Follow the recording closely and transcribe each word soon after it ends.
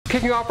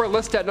Kicking off our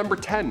list at number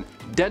 10,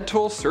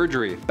 dental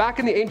surgery. Back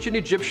in the ancient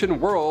Egyptian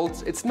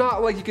world, it's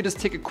not like you could just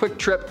take a quick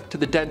trip to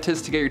the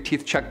dentist to get your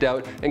teeth checked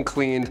out and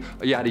cleaned,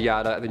 yada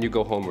yada, and then you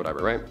go home,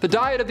 whatever, right? The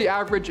diet of the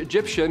average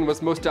Egyptian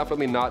was most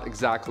definitely not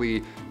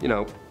exactly,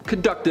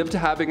 conductive to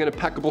having an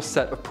impeccable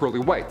set of pearly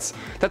whites.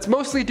 That's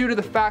mostly due to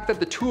the fact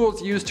that the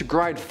tools used to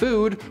grind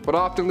food would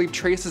often leave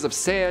traces of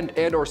sand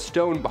and or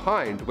stone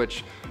behind,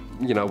 which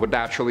would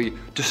naturally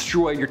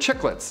destroy your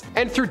chiclets.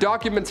 And through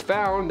documents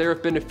found, there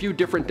have been a few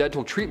different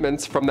dental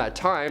treatments from that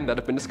time that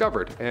have been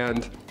discovered,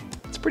 and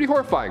it's pretty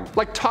horrifying,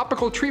 like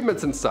topical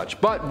treatments and such.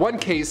 But one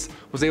case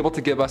was able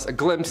to give us a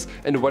glimpse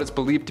into what is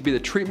believed to be the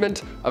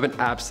treatment of an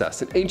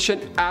abscess, an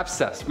ancient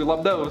abscess. We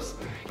love those.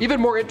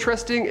 Even more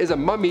interesting is a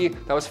mummy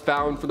that was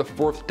found from the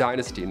 4th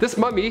dynasty. This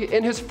mummy,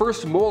 in his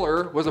first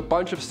molar, was a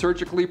bunch of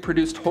surgically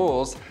produced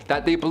holes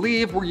that they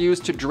believe were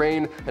used to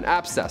drain an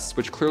abscess,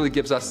 which clearly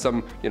gives us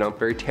some,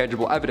 very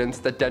tangible evidence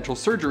that dental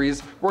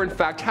surgeries were in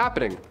fact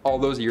happening all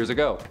those years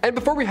ago. And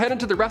before we head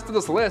into the rest of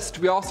this list,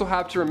 we also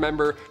have to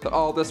remember that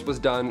all this was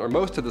done, or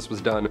most of this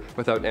was done,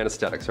 without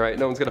anesthetics, right?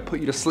 No one's gonna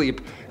put you to sleep,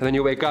 and then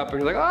you wake up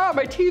and you're like, oh,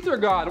 my teeth are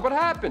gone, what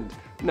happened?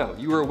 No,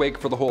 you were awake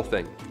for the whole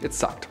thing. It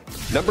sucked.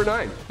 Number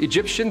 9,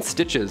 Egyptian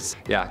stitches.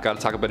 Yeah, gotta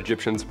talk about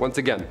Egyptians once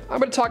again. I'm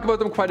gonna talk about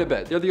them quite a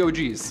bit. They're the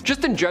OGs.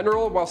 Just in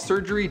general, while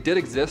surgery did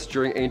exist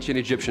during ancient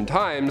Egyptian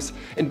times,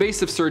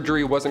 invasive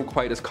surgery wasn't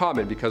quite as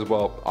common because,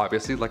 well,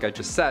 obviously, like I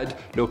just said,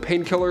 no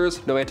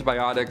painkillers, no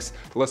antibiotics,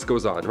 the list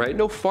goes on, right?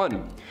 No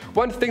fun.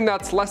 One thing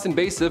that's less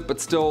invasive but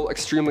still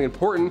extremely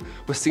important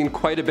was seen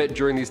quite a bit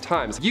during these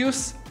times.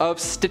 Use of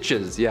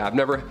stitches. Yeah, I've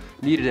never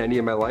needed any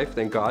in my life,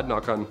 thank God,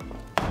 knock on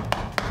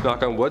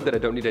wood that I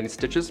don't need any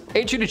stitches.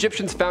 Ancient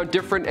Egyptians found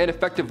different and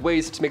effective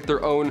ways to make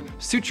their own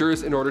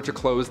sutures in order to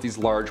close these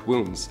large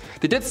wounds.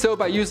 They did so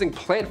by using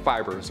plant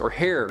fibers or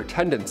hair or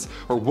tendons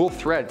or wool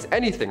threads,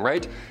 anything,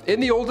 right? In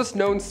the oldest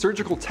known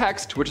surgical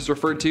text, which is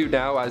referred to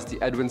now as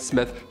the Edwin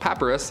Smith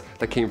Papyrus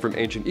that came from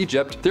ancient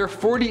Egypt, there are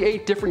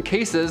 48 different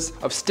cases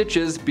of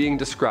stitches being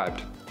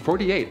described.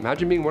 48,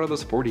 imagine being one of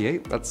those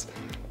 48. That's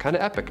kind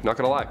of epic, not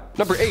gonna lie.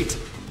 Number 8,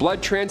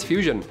 blood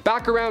transfusion.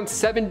 Back around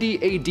 70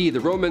 AD, the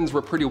Romans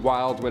were pretty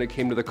wild when it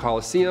came to the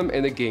Colosseum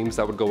and the games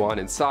that would go on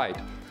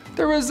inside.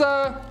 There was,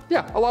 a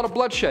lot of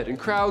bloodshed, and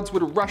crowds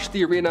would rush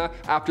the arena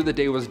after the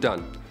day was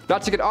done.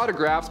 Not to get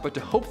autographs, but to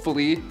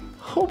hopefully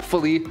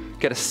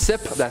get a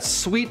sip of that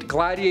sweet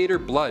gladiator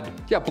blood.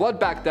 Yeah,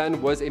 blood back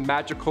then was a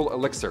magical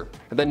elixir.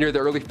 And then near the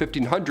early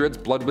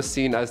 1500s, blood was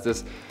seen as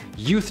this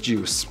youth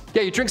juice.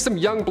 Yeah, you drink some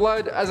young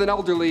blood as an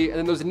elderly, and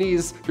then those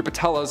knees, your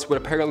patellas, would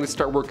apparently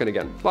start working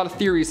again. A lot of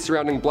theories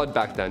surrounding blood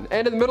back then.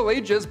 And in the Middle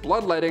Ages,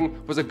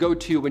 bloodletting was a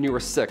go-to when you were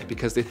sick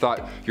because they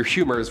thought your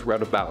humors were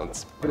out of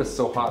balance. It is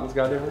so hot in this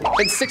goddamn room. In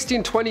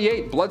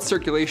 1628, blood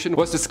circulation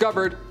was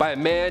discovered by a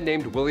man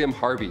named William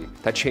Harvey.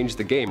 That changed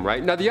the game,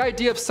 right? Now, the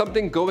idea of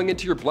something going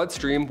into your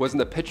bloodstream was in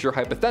the picture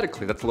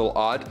hypothetically. That's a little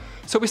odd.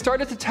 So we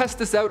started to test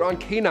this out on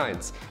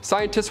canines.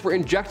 Scientists were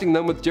injecting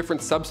them with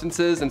different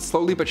substances, and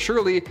slowly but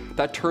surely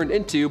that turned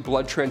into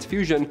blood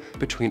transfusion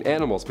between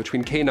animals,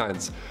 between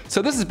canines.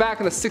 So this is back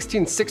in the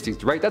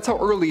 1660s, right? That's how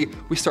early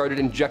we started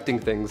injecting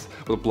things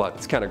with blood.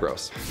 It's kind of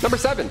gross. Number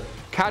 7,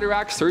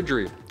 cataract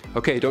surgery.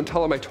 Okay, don't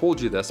tell him I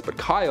told you this, but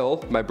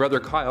Kyle, my brother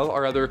Kyle,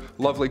 our other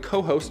lovely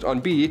co-host on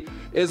B,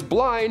 is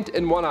blind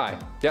in one eye.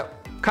 Yep.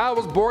 Kyle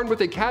was born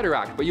with a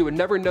cataract, but you would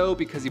never know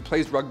because he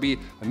plays rugby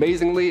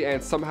amazingly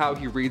and somehow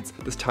he reads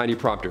this tiny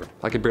prompter.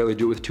 I can barely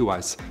do it with 2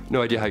 eyes.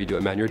 No idea how you do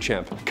it, man, you're a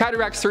champ.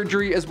 Cataract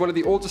surgery is one of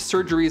the oldest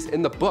surgeries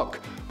in the book.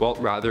 Well,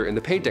 rather in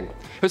the painting.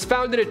 It was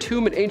found in a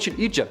tomb in ancient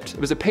Egypt. It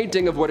was a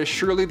painting of what is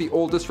surely the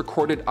oldest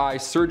recorded eye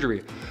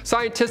surgery.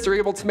 Scientists are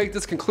able to make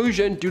this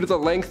conclusion due to the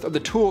length of the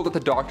tool that the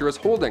doctor is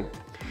holding.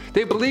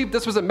 They believed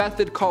this was a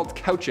method called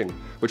couching,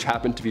 which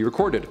happened to be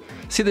recorded.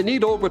 See, the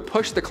needle would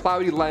push the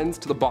cloudy lens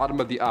to the bottom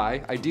of the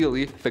eye,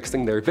 ideally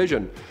fixing their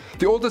vision.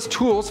 The oldest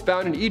tools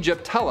found in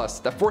Egypt tell us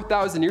that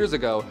 4,000 years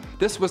ago,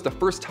 this was the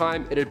first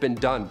time it had been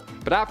done.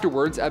 But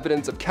afterwards,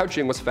 evidence of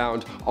couching was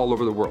found all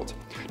over the world.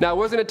 Now, it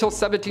wasn't until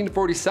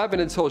 1747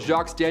 until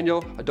Jacques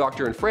Daniel, a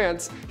doctor in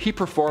France, he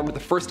performed the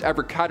first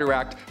ever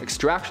cataract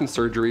extraction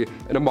surgery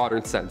in a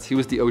modern sense. He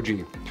was the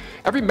OG.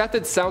 Every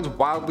method sounds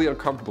wildly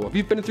uncomfortable. If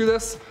you've been through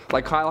this,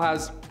 like Kyle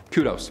has,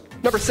 kudos.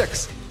 Number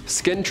 6,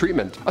 skin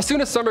treatment. As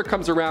soon as summer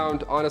comes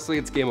around, honestly,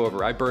 it's game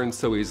over. I burn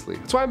so easily.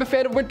 That's why I'm a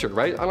fan of winter,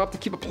 right? I don't have to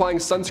keep applying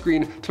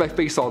sunscreen to my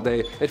face all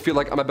day and feel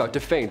like I'm about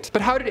to faint.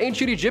 But how did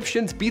ancient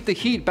Egyptians beat the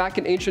heat back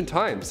in ancient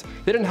times?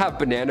 They didn't have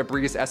Banana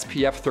Breeze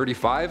SPF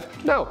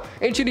 35. No,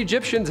 ancient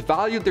Egyptians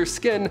valued their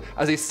skin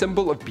as a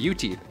symbol of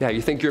beauty. Yeah,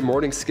 you think your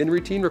morning skin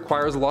routine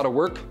requires a lot of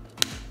work?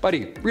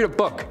 Buddy, read a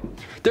book.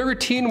 Their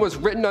routine was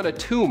written on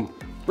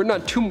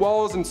tomb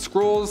walls and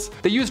scrolls.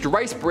 They used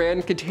rice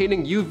bran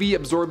containing UV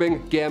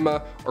absorbing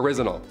gamma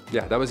oryzanol.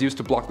 Yeah, that was used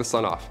to block the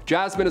sun off.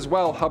 Jasmine as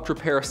well helped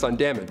repair sun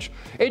damage.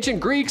 Ancient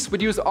Greeks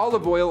would use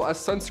olive oil as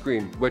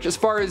sunscreen, which as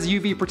far as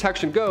UV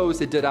protection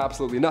goes, it did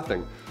absolutely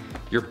nothing.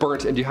 You're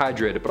burnt and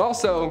dehydrated, but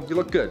also you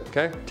look good,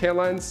 okay? Tan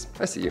lines,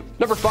 I see you.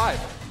 Number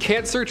 5,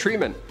 cancer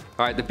treatment.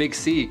 All right, the big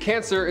C.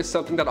 Cancer is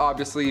something that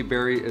obviously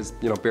is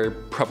very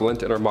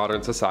prevalent in our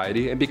modern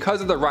society, and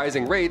because of the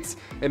rising rates,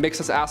 it makes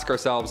us ask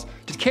ourselves,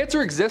 did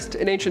cancer exist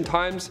in ancient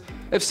times?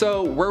 If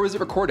so, where was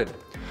it recorded?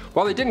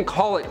 While they didn't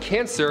call it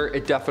cancer,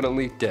 it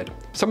definitely did.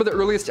 Some of the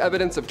earliest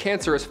evidence of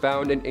cancer is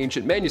found in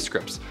ancient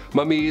manuscripts,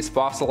 mummies,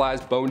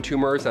 fossilized bone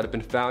tumors that have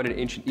been found in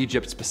ancient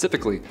Egypt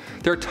specifically.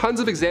 There are tons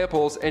of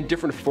examples and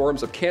different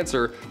forms of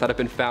cancer that have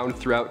been found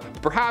throughout,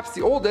 but perhaps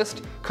the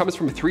oldest comes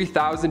from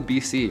 3000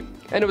 BC.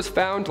 And it was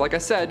found, like I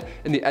said,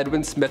 in the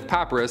Edwin Smith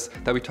papyrus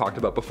that we talked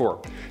about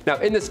before. Now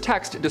in this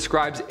text, it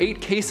describes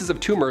 8 cases of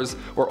tumors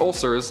or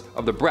ulcers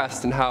of the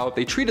breast and how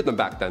they treated them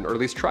back then, or at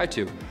least tried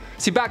to.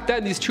 See, back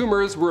then these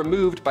tumors were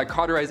removed by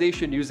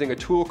cauterization using a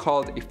tool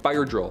called a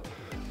fire drill.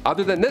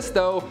 Other than this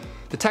though,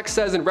 the text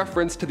says in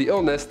reference to the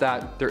illness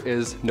that there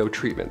is no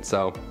treatment.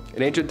 So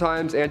in ancient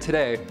times and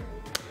today,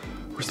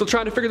 we're still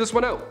trying to figure this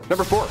one out.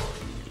 Number 4.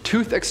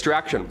 Tooth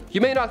extraction.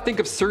 You may not think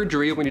of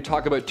surgery when you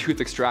talk about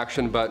tooth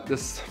extraction, but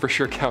this for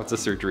sure counts as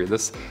surgery.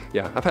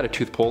 I've had a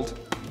tooth pulled.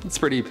 It's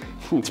pretty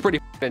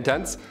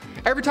intense.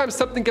 Every time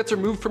something gets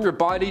removed from your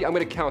body, I'm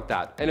gonna count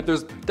that. And if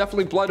there's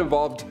definitely blood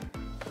involved,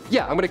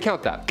 yeah, I'm gonna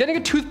count that. Getting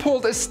a tooth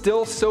pulled is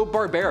still so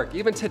barbaric.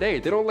 Even today,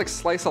 they don't like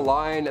slice a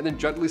line and then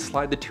gently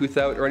slide the tooth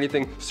out or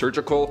anything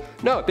surgical.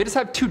 No, they just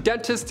have 2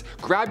 dentists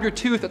grab your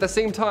tooth at the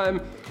same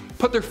time,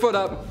 put their foot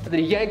up, and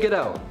then yank it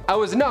out. I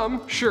was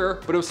numb, sure,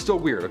 but it was still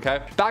weird,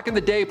 okay? Back in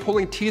the day,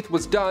 pulling teeth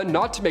was done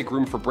not to make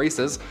room for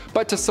braces,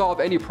 but to solve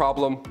any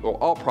problem, or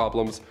all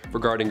problems,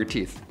 regarding your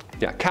teeth.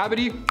 Yeah,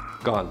 cavity,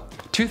 gone.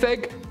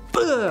 Toothache,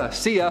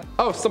 see ya.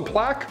 Oh, some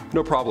plaque?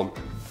 No problem.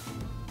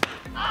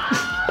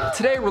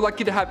 Today, we're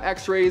lucky to have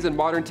x-rays and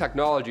modern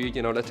technology,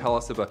 to tell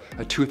us if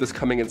a tooth is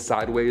coming in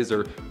sideways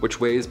or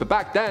which ways, but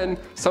back then,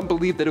 some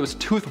believed that it was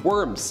tooth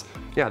worms.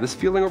 Yeah, this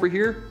feeling over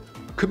here,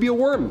 could be a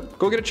worm.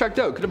 Go get it checked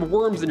out. Could have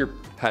worms in your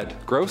head.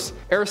 Gross.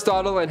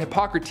 Aristotle and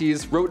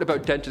Hippocrates wrote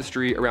about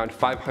dentistry around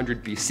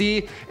 500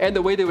 BC, and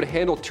the way they would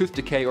handle tooth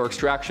decay or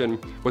extraction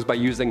was by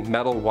using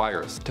metal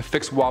wires to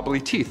fix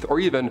wobbly teeth or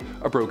even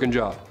a broken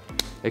jaw,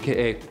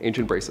 aka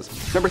ancient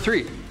braces. Number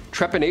 3,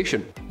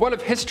 trepanation. One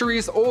of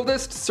history's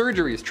oldest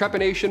surgeries.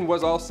 Trepanation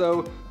was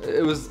also,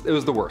 it was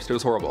the worst. It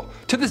was horrible.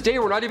 To this day,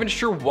 we're not even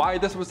sure why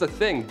this was a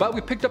thing, but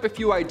we picked up a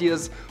few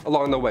ideas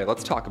along the way.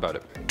 Let's talk about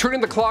it.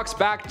 Turning the clocks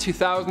back to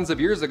thousands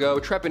of years ago,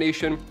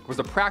 trepanation was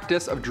the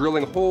practice of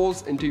drilling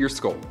holes into your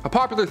skull. A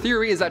popular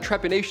theory is that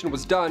trepanation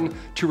was done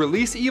to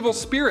release evil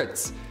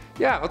spirits.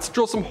 Yeah, let's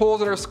drill some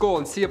holes in our skull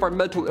and see if our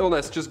mental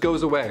illness just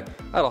goes away.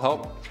 That'll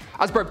help.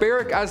 As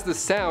barbaric as this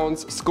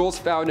sounds, skulls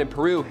found in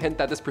Peru hint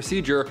that this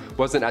procedure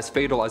wasn't as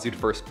fatal as you'd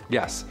first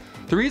guess.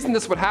 The reason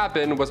this would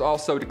happen was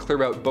also to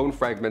clear out bone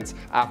fragments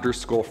after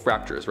skull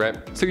fractures, right?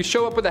 So you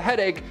show up with a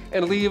headache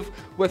and leave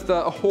with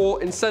a hole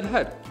in said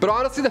head. But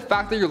honestly, the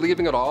fact that you're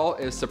leaving at all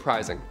is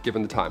surprising,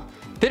 given the time.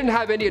 They didn't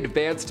have any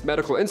advanced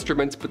medical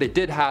instruments, but they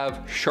did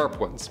have sharp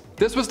ones.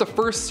 This was the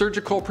first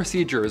surgical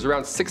procedure. It was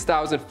around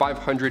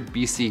 6500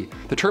 BC.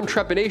 The term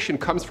trepanation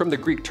comes from the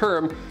Greek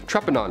term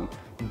trepanon,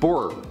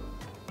 borer,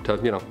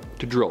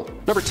 to drill.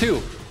 Number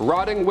 2,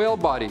 rotting whale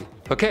body.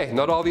 Okay,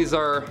 not all these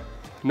are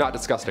not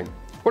disgusting.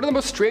 One of the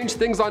most strange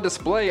things on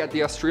display at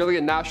the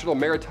Australian National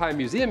Maritime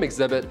Museum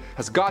exhibit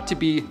has got to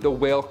be the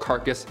whale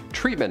carcass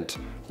treatment.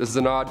 This is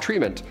an odd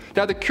treatment.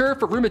 Now, the cure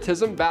for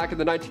rheumatism back in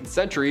the 19th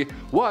century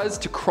was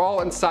to crawl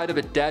inside of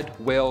a dead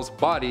whale's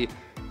body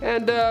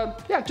and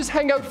just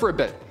hang out for a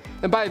bit.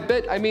 And by a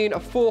bit, I mean a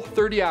full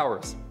 30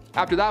 hours.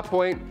 After that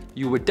point,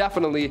 you would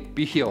definitely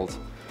be healed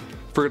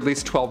for at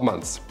least 12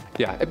 months.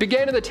 Yeah, it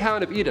began in the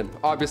town of Eden,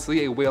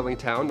 obviously a whaling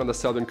town on the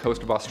southern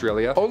coast of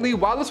Australia. Only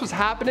while this was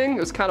happening, it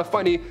was kind of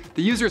funny,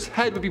 the user's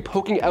head would be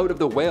poking out of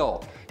the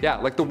whale. Yeah,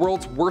 like the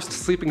world's worst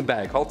sleeping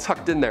bag, all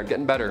tucked in there,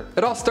 getting better.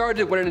 It all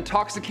started when an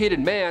intoxicated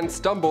man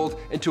stumbled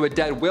into a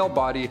dead whale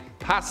body,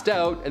 passed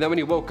out, and then when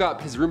he woke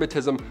up, his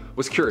rheumatism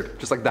was cured,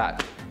 just like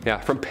that. Yeah,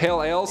 from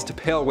pale ales to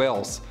pale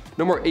whales.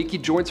 No more achy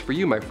joints for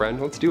you, my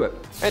friend, let's do it.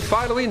 And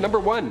finally,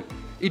 number 1.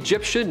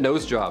 Egyptian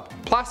nose job.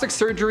 Plastic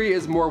surgery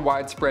is more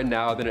widespread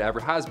now than it ever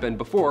has been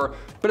before,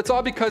 but it's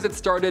all because it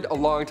started a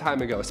long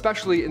time ago,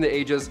 especially in the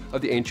ages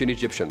of the ancient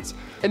Egyptians.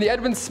 In the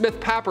Edwin Smith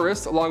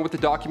papyrus, along with the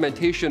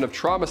documentation of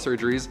trauma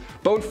surgeries,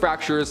 bone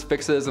fractures,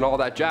 fixes, and all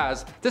that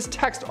jazz, this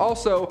text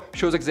also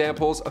shows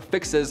examples of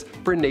fixes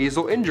for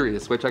nasal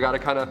injuries, which I gotta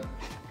kinda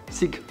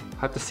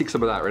I have to seek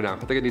some of that right now. I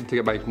think I need to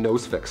get my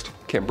nose fixed.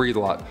 Can't breathe a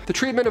lot. The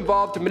treatment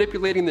involved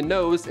manipulating the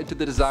nose into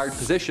the desired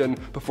position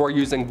before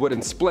using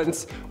wooden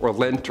splints or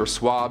lint or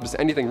swabs,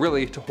 anything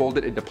really to hold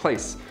it into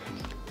place.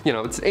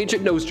 It's an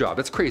ancient nose job.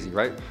 It's crazy,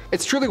 right?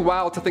 It's truly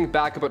wild to think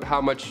back about how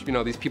much,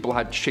 these people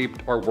had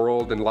shaped our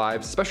world and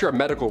lives, especially our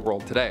medical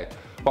world today.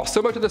 While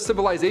so much of the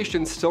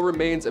civilization still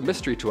remains a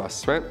mystery to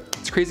us, right?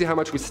 It's crazy how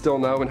much we still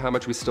know and how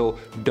much we still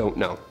don't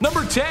know.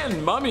 Number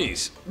 10,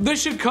 mummies.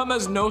 This should come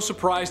as no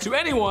surprise to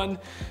anyone,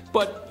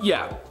 but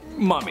yeah,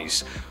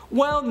 mummies.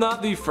 While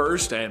not the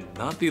first and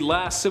not the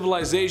last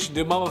civilization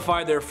to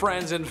mummify their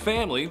friends and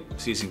family,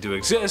 ceasing to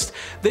exist,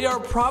 they are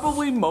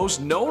probably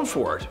most known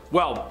for it.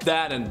 Well,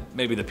 that and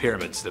maybe the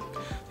pyramids. The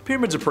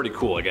Pyramids are pretty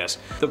cool, I guess.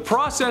 The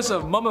process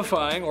of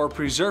mummifying or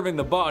preserving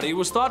the body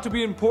was thought to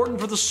be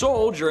important for the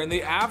soul during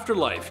the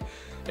afterlife.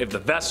 If the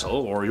vessel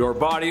or your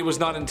body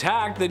was not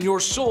intact, then your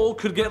soul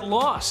could get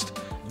lost.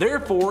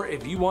 Therefore,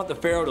 if you want the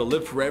pharaoh to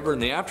live forever in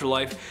the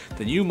afterlife,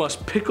 then you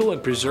must pickle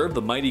and preserve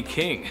the mighty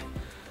king.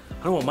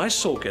 I don't want my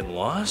soul getting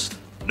lost.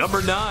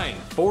 Number 9.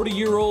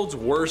 40-year-old's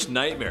worst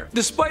nightmare.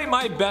 Despite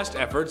my best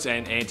efforts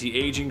and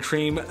anti-aging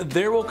cream,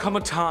 there will come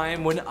a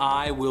time when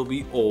I will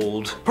be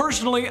old.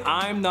 Personally,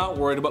 I'm not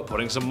worried about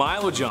putting some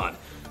mileage on.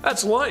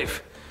 That's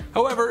life.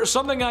 However,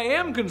 something I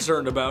am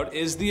concerned about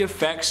is the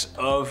effects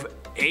of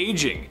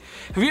aging.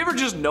 Have you ever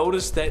just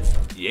noticed that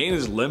you ain't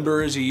as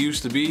limber as you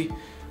used to be?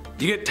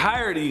 You get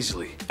tired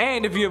easily.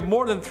 And if you have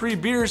more than 3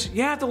 beers,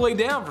 you have to lay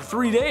down for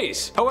 3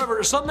 days.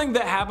 However, something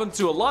that happens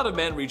to a lot of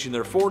men reaching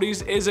their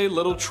 40s is a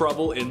little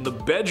trouble in the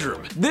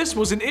bedroom. This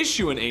was an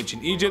issue in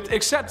ancient Egypt,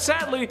 except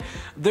sadly,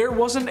 there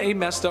wasn't a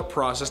messed up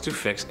process to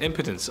fix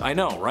impotence. I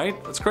know,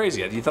 right? That's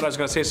crazy. You thought I was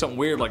gonna say something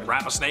weird like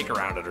wrap a snake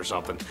around it or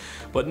something.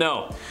 But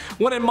no.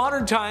 When in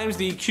modern times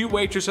the cute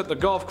waitress at the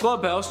golf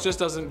clubhouse just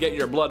doesn't get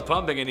your blood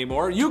pumping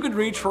anymore, you could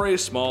reach for a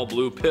small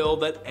blue pill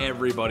that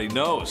everybody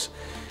knows.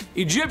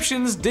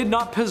 Egyptians did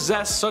not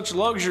possess such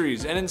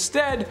luxuries and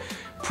instead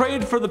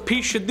prayed for the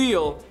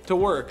Pishadil to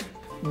work.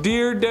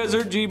 Dear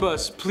Desert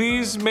Jeebus,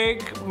 please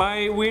make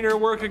my wiener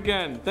work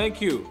again. Thank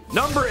you.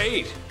 Number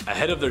 8.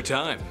 Ahead of their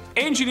time.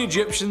 Ancient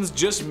Egyptians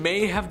just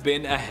may have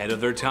been ahead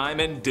of their time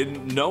and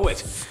didn't know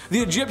it. The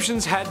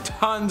Egyptians had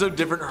tons of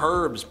different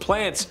herbs,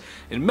 plants,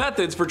 and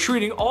methods for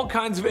treating all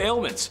kinds of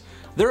ailments.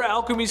 Their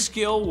alchemy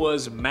skill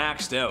was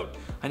maxed out.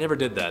 I never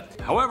did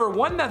that. However,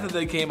 one method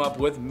they came up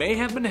with may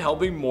have been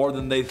helping more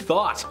than they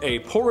thought. A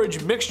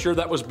porridge mixture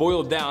that was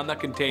boiled down that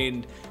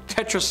contained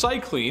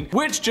tetracycline,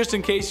 which, just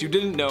in case you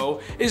didn't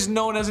know, is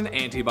known as an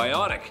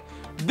antibiotic.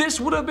 This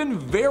would have been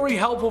very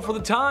helpful for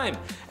the time,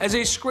 as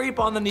a scrape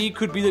on the knee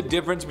could be the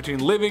difference between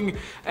living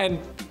and,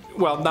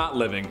 well, not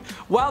living.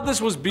 While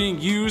this was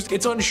being used,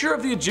 it's unsure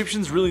if the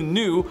Egyptians really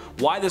knew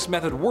why this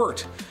method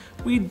worked.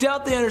 We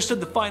doubt they understood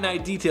the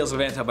finite details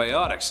of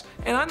antibiotics,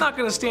 and I'm not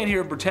gonna stand here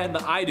and pretend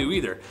that I do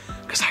either,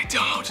 because I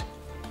don't.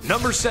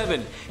 Number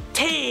 7.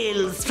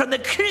 Tales from the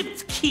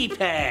Crypt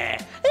Keeper.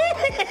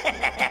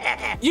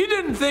 You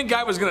didn't think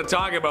I was gonna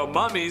talk about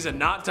mummies and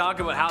not talk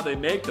about how they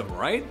make them,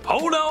 right?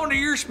 Hold on to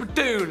your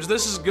spittoons,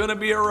 this is gonna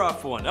be a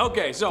rough one.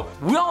 Okay, so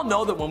we all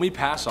know that when we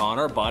pass on,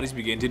 our bodies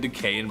begin to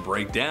decay and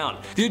break down.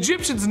 The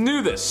Egyptians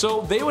knew this,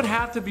 so they would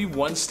have to be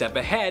one step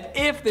ahead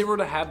if they were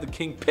to have the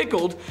king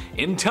pickled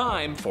in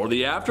time for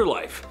the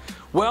afterlife.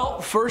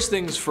 Well, first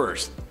things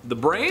first, the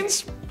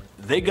brains?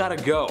 They gotta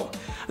go.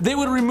 They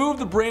would remove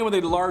the brain with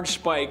a large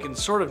spike and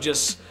sort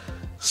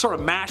of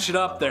mash it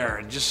up there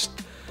and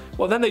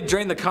well, then they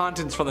drain the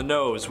contents from the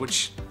nose,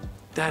 which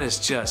that is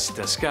just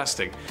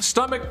disgusting.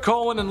 Stomach,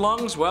 colon, and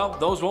lungs, well,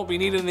 those won't be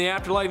needed in the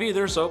afterlife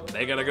either, so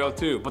they gotta go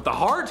too. But the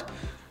heart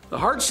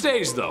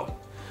stays though.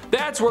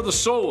 That's where the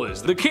soul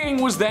is. The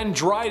king was then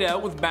dried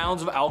out with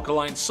mounds of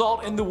alkaline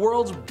salt in the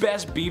world's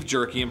best beef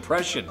jerky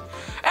impression.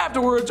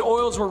 Afterwards,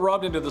 oils were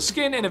rubbed into the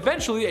skin and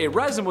eventually a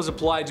resin was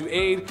applied to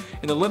aid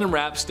in the linen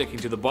wrap sticking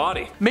to the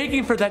body,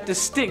 making for that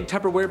distinct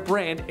Tupperware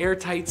brand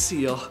airtight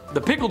seal. The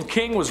pickled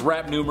king was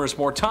wrapped numerous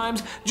more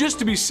times just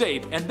to be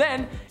safe, and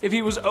then, if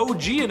he was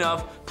OG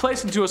enough,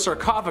 placed into a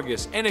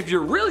sarcophagus, and if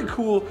you're really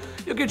cool,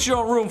 you'll get your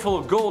own room full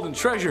of gold and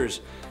treasures,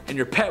 and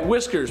your pet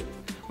Whiskers,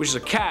 which is a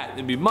cat,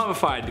 and be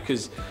mummified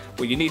because,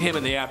 well, you need him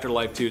in the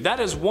afterlife too. That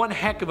is one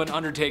heck of an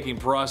undertaking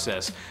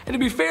process. And to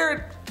be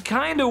fair, it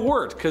kinda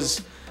worked,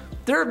 because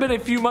there have been a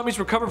few mummies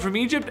recovered from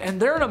Egypt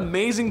and they're in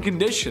amazing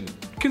condition,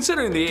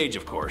 considering the age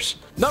of course.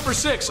 Number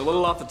 6, a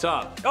little off the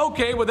top.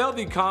 Okay, without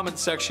the comment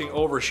section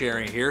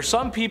oversharing here,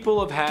 some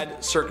people have had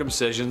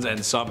circumcisions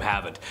and some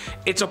haven't.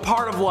 It's a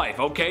part of life,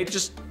 okay?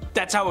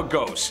 That's how it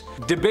goes.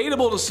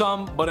 Debatable to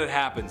some, but it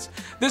happens.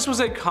 This was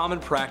a common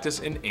practice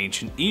in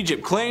ancient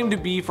Egypt, claimed to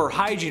be for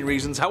hygiene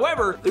reasons.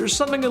 However, there's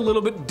something a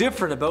little bit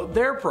different about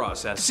their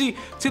process. See,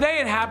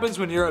 today it happens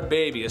when you're a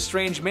baby. A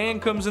strange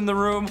man comes in the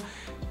room,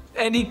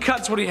 and he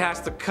cuts what he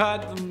has to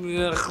cut.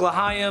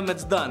 L'chaim,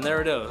 it's done.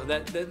 There it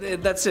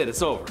is. That's it.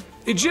 It's over.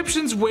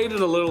 Egyptians waited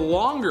a little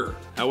longer,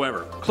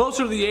 however,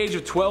 closer to the age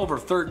of 12 or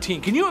 13.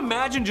 Can you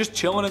imagine just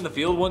chilling in the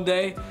field one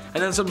day,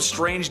 and then some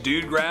strange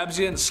dude grabs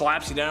you and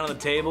slaps you down on the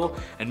table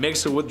and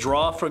makes a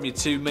withdrawal from you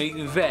to meat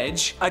and veg?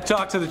 I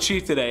talked to the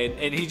chief today,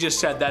 and he just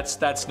said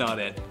that's not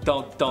it.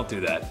 Don't do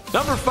that.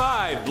 Number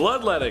 5,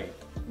 bloodletting.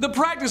 The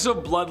practice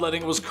of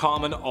bloodletting was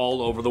common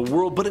all over the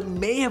world, but it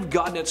may have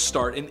gotten its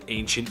start in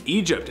ancient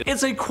Egypt.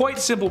 It's a quite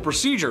simple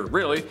procedure,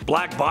 really.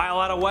 Black bile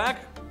out of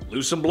whack?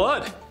 Lose some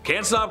blood.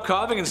 Can't stop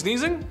coughing and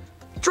sneezing?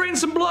 Drain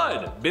some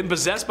blood. Been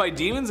possessed by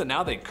demons and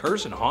now they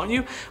curse and haunt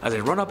you as they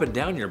run up and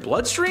down your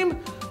bloodstream?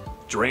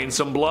 Drain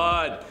some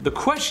blood. The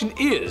question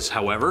is,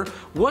 however,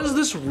 was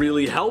this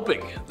really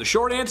helping? The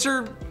short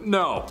answer,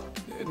 no.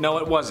 No,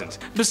 it wasn't.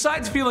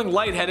 Besides feeling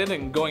lightheaded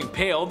and going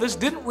pale, this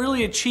didn't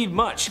really achieve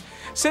much,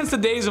 since the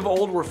days of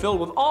old were filled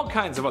with all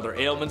kinds of other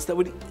ailments that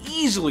would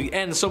easily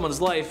end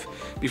someone's life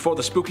before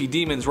the spooky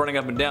demons running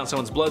up and down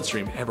someone's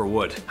bloodstream ever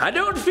would. I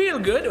don't feel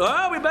good.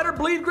 Oh, we better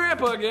bleed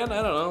Grandpa again.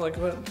 I don't know, like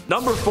what?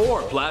 Number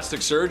 4,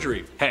 plastic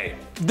surgery. Hey,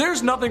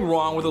 there's nothing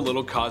wrong with a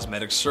little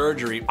cosmetic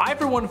surgery. I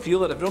for one feel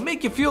that if it'll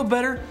make you feel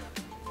better,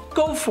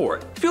 go for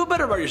it. Feel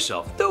better about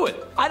yourself. Do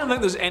it. I don't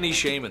think there's any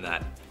shame in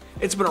that.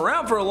 It's been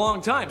around for a long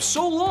time,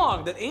 so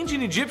long that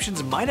ancient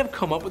Egyptians might have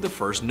come up with the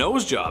first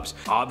nose jobs.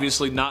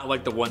 Obviously not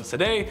like the ones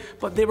today,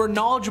 but they were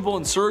knowledgeable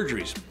in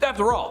surgeries.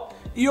 After all,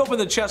 you open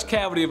the chest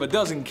cavity of a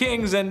dozen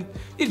kings and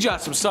you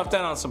jot some stuff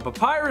down on some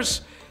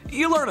papyrus,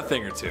 you learn a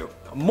thing or two.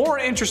 More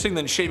interesting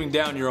than shaving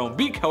down your own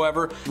beak,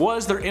 however,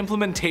 was their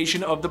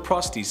implementation of the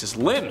prosthesis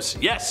limbs.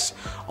 Yes,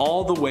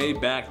 all the way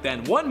back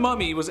then. One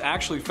mummy was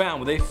actually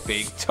found with a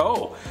fake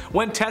toe.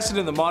 When tested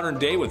in the modern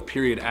day with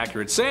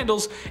period-accurate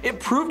sandals,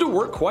 it proved to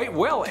work quite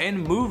well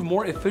and moved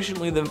more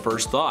efficiently than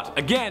first thought.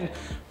 Again,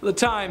 for the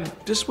time,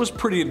 this was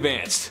pretty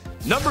advanced.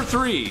 Number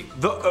 3,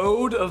 the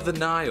Ode of the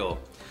Nile.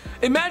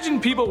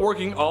 Imagine people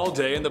working all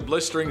day in the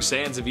blistering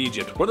sands of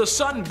Egypt, where the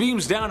sun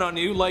beams down on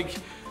you like,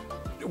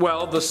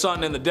 well, the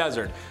sun in the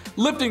desert,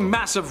 lifting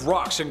massive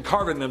rocks and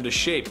carving them to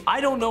shape.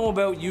 I don't know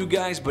about you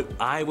guys, but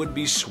I would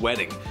be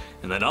sweating.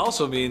 And that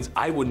also means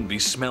I wouldn't be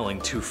smelling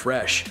too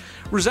fresh,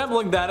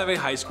 resembling that of a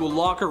high school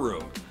locker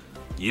room.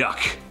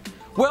 Yuck.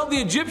 Well, the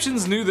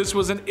Egyptians knew this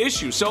was an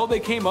issue, so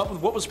they came up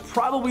with what was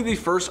probably the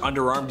first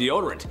underarm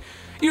deodorant,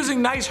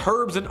 using nice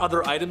herbs and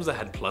other items that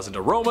had pleasant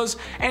aromas,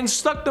 and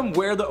stuck them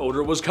where the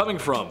odor was coming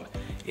from.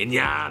 In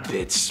your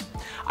armpits.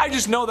 I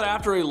just know that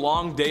after a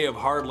long day of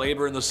hard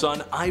labor in the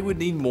sun, I would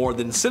need more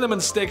than cinnamon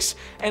sticks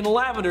and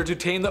lavender to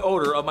tame the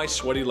odor of my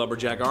sweaty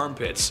lumberjack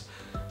armpits.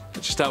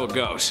 That's just how it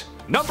goes.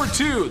 Number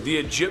 2, the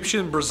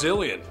Egyptian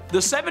Brazilian. The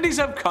 70s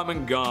have come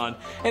and gone,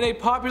 and a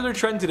popular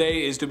trend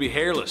today is to be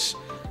hairless.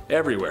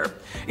 Everywhere.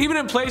 Even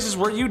in places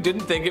where you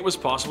didn't think it was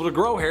possible to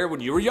grow hair when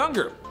you were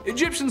younger.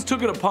 Egyptians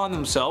took it upon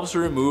themselves to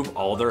remove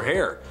all their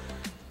hair.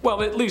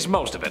 Well, at least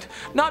most of it.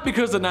 Not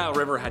because the Nile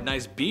River had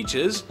nice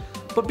beaches,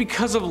 but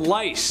because of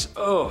lice.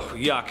 Oh,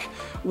 yuck.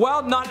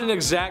 While not an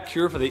exact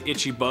cure for the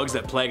itchy bugs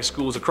that plague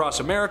schools across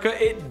America,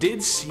 it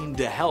did seem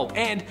to help.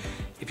 And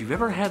if you've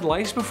ever had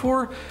lice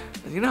before,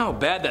 you know how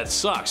bad that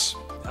sucks.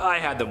 I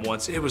had them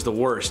once. It was the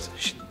worst.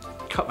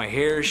 Cut my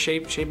hair,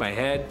 shape my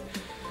head.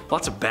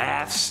 Lots of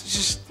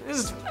baths.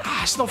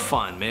 It's no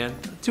fun, man.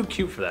 Too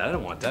cute for that. I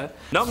don't want that.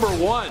 Number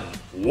 1,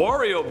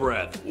 Wario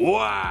breath.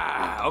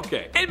 Wow.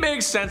 Okay. It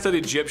makes sense that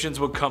Egyptians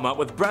would come up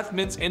with breath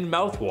mints and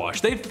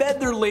mouthwash. They fed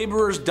their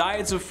laborers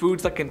diets of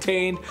foods that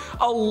contained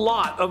a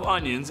lot of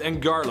onions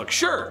and garlic.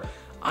 Sure,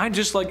 I'm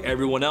just like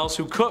everyone else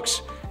who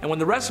cooks. And when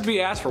the recipe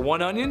asks for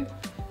 1 onion,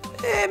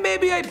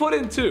 maybe I put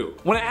in 2.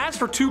 When it asks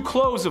for 2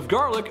 cloves of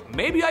garlic,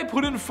 maybe I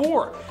put in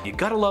 4. You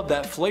gotta love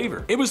that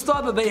flavor. It was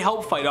thought that they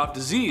help fight off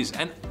disease,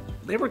 and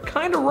they were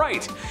kinda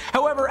right.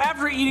 However,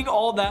 after eating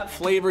all that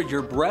flavor,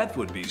 your breath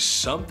would be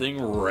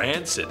something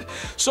rancid.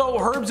 So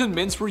herbs and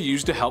mints were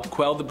used to help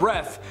quell the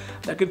breath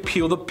that could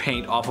peel the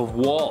paint off of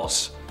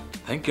walls.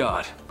 Thank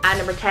God. At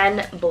number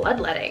 10,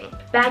 bloodletting.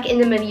 Back in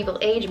the medieval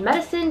age,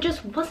 medicine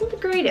just wasn't the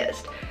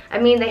greatest. I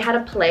mean, they had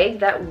a plague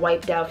that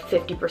wiped out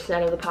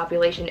 50% of the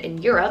population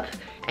in Europe,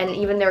 and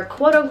even their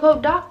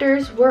quote-unquote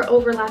doctors were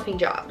overlapping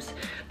jobs.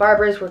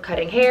 Barbers were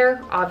cutting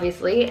hair,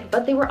 obviously,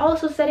 but they were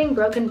also setting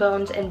broken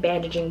bones and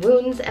bandaging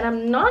wounds, and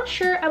I'm not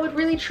sure I would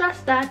really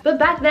trust that. But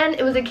back then,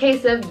 it was a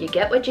case of you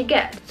get what you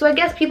get. So I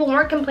guess people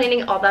weren't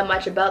complaining all that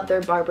much about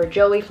their barber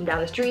Joey from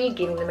down the street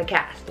giving them a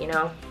cast, you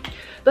know?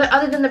 But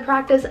other than the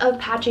practice of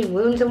patching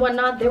wounds and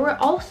whatnot, they were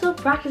also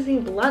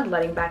practicing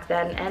bloodletting back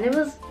then, and it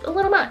was a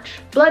little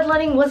much.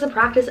 Bloodletting was a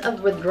practice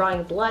of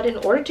withdrawing blood in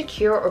order to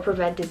cure or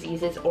prevent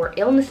diseases or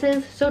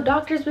illnesses, so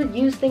doctors would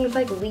use things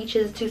like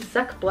leeches to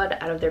suck blood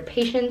out of their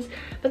patients,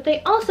 but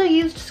they also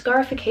used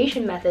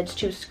scarification methods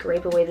to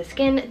scrape away the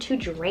skin to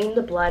drain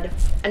the blood,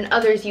 and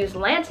others used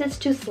lancets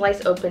to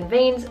slice open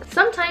veins,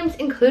 sometimes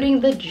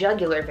including the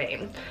jugular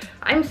vein.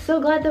 I'm so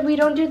glad that we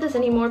don't do this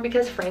anymore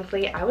because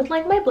frankly, I would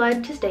like my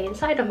blood to stay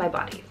inside of my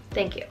body.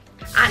 Thank you.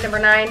 At number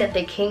 9,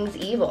 the King's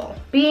Evil.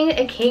 Being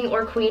a king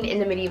or queen in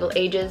the medieval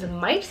ages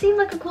might seem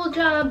like a cool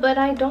job, but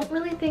I don't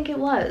really think it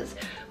was.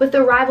 With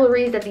the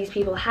rivalries that these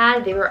people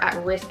had, they were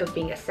at risk of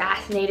being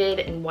assassinated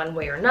in one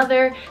way or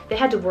another. They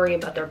had to worry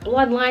about their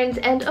bloodlines,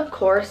 and of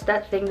course,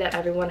 that thing that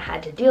everyone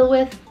had to deal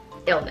with,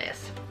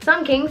 illness.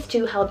 Some kings,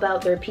 to help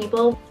out their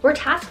people, were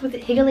tasked with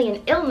healing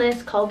an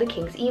illness called the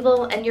King's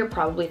Evil, and you're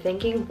probably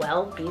thinking,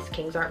 well, these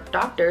kings aren't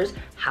doctors,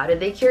 how did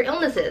they cure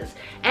illnesses?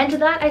 And to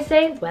that I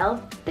say,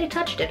 well, they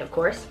touched it, of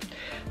course.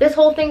 This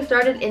whole thing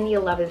started in the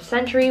 11th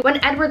century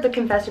when Edward the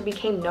Confessor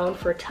became known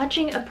for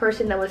touching a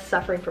person that was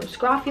suffering from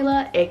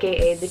scrofula,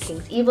 aka the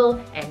king's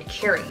evil, and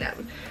curing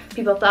them.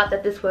 People thought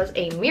that this was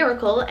a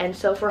miracle, and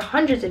so for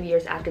hundreds of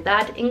years after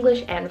that,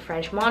 English and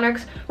French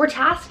monarchs were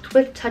tasked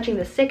with touching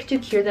the sick to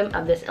cure them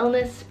of this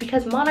illness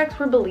because monarchs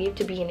were believed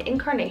to be an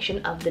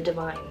incarnation of the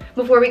divine.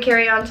 Before we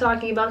carry on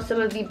talking about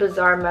some of the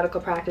bizarre medical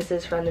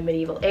practices from the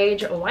medieval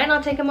age, why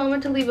not take a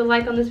moment to leave a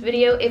like on this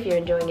video if you're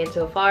enjoying it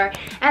so far,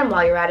 and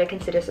while you're at it,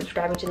 consider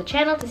subscribing to the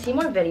channel to see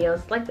more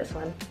videos like this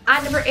one.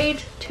 At number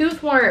 8,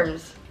 tooth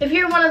worms. If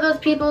you're one of those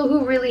people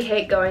who really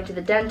hate going to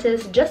the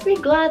dentist, just be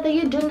glad that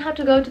you didn't have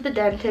to go to the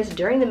dentist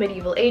during the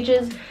medieval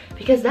ages,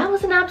 because that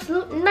was an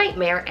absolute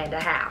nightmare and a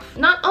half.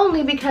 Not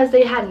only because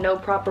they had no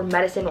proper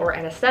medicine or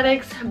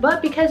anesthetics,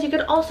 but because you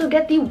could also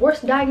get the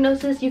worst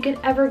diagnosis you could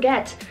ever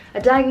get,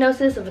 a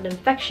diagnosis of an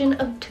infection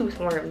of tooth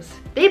worms.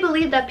 They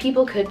believed that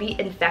people could be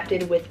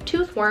infected with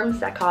tooth worms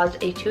that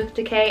caused a tooth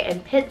decay,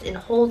 and pits and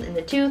holes in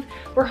the tooth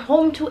were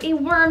home to a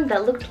worm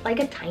that looked like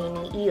a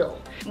tiny eel.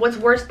 What's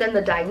worse than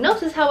the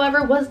diagnosis,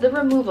 however, was the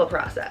removal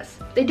process.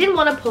 They didn't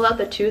want to pull out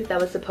the tooth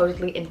that was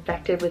supposedly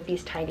infected with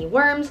these tiny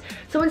worms,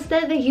 so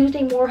instead they used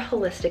a more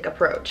holistic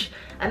approach.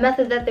 A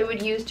method that they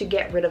would use to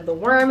get rid of the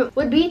worm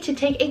would be to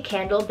take a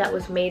candle that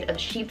was made of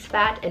sheep's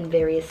fat and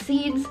various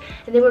seeds,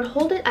 and they would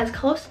hold it as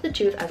close to the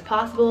tooth as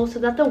possible so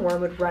that the worm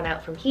would run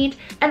out from heat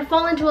and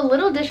fall into a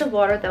little dish of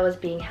water that was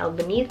being held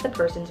beneath the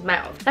person's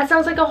mouth. That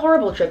sounds like a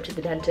horrible trip to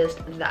the dentist,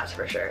 that's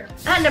for sure.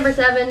 At number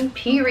 7,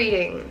 pee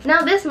readings.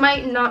 Now this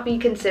might not be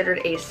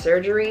considered a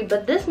surgery,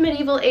 but this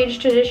medieval age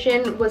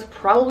tradition was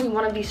probably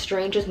one of the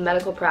strangest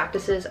medical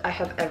practices I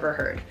have ever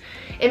heard.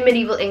 In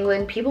medieval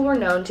England, people were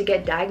known to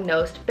get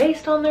diagnosed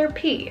based on their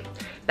pee.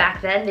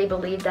 Back then, they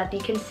believed that the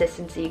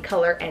consistency,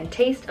 color, and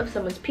taste of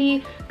someone's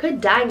pee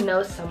could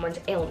diagnose someone's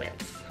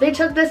ailments. They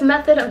took this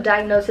method of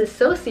diagnosis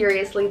so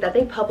seriously that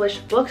they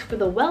published books for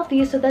the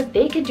wealthy so that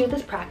they could do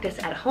this practice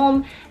at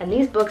home, and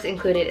these books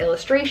included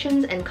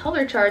illustrations and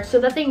color charts so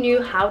that they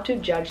knew how to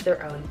judge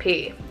their own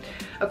pee.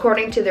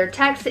 According to their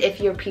text, if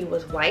your pee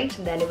was white,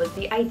 then it was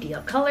the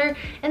ideal color,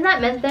 and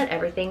that meant that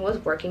everything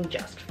was working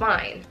just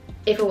fine.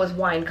 If it was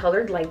wine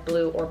colored like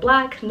blue or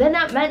black, then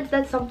that meant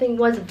that something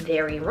was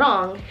very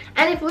wrong.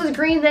 And if it was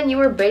green, then you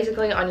were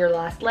basically on your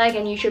last leg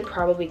and you should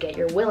probably get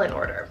your will in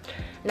order.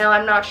 Now,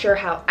 I'm not sure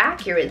how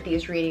accurate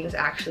these readings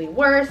actually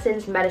were,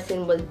 since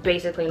medicine was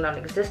basically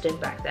non-existent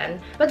back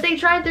then, but they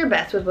tried their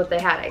best with what they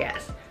had, I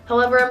guess.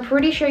 However, I'm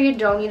pretty sure you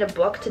don't need a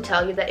book to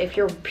tell you that if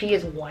your pee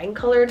is wine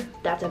colored,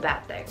 that's a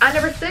bad thing. At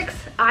number 6,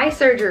 eye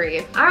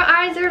surgery. Our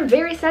eyes are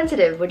very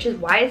sensitive, which is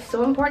why it's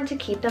so important to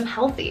keep them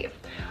healthy.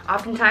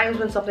 Oftentimes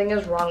when something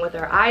is wrong with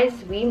our eyes,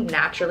 we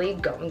naturally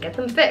go and get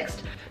them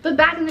fixed. But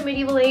back in the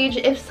medieval age,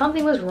 if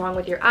something was wrong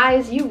with your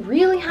eyes, you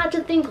really had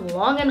to think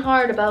long and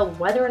hard about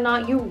whether or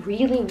not you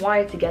really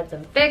wanted to get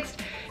them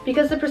fixed,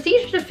 because the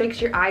procedure to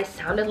fix your eyes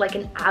sounded like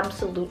an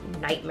absolute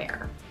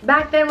nightmare.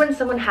 Back then, when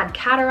someone had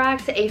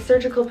cataracts, a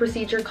surgical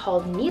procedure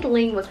called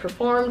needling was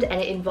performed,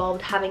 and it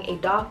involved having a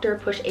doctor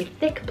push a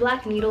thick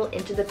black needle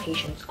into the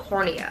patient's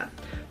cornea.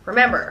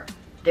 Remember,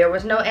 there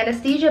was no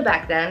anesthesia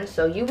back then,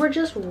 so you were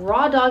just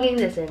raw dogging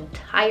this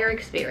entire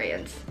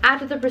experience.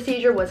 After the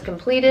procedure was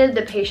completed,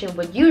 the patient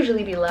would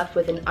usually be left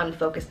with an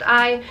unfocused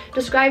eye,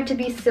 described to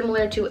be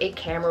similar to a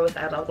camera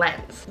without a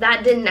lens.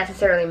 That didn't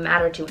necessarily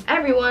matter to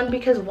everyone,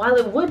 because while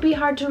it would be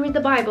hard to read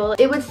the Bible,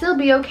 it would still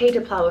be okay to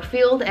plow a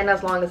field, and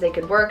as long as they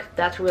could work,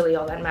 that's really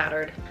all that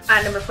mattered.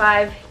 At number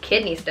 5,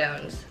 kidney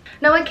stones.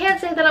 Now, I can't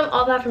say that I'm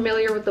all that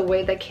familiar with the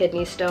way that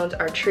kidney stones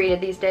are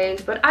treated these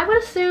days, but I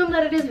would assume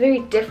that it is very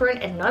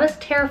different and not as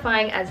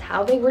terrifying as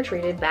how they were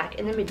treated back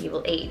in the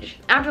medieval age.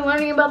 After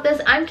learning about this,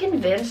 I'm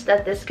convinced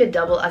that this could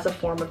double as a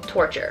form of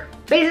torture.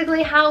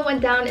 Basically, how it went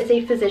down is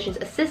a physician's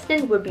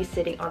assistant would be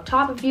sitting on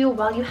top of you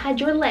while you had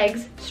your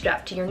legs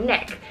strapped to your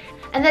neck.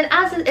 And then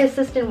as the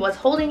assistant was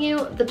holding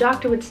you, the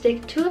doctor would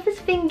stick 2 of his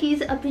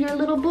fingies up your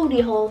little booty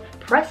hole,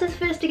 press his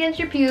fist against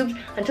your pubes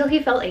until he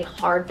felt a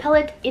hard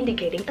pellet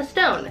indicating a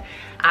stone.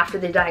 After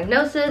the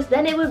diagnosis,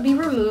 then it would be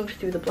removed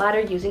through the bladder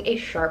using a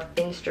sharp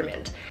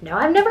instrument. Now,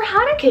 I've never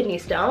had a kidney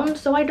stone,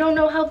 so I don't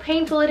know how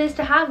painful it is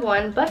to have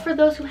one, but for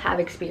those who have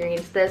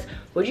experienced this,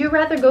 would you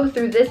rather go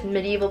through this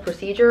medieval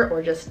procedure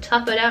or just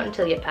tough it out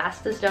until you pass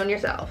the stone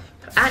yourself?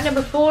 At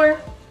number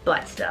 4,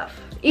 butt stuff.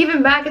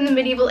 Even back in the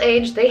medieval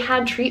age, they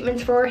had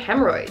treatments for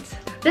hemorrhoids.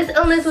 This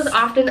illness was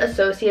often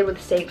associated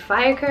with Saint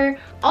Fiacre,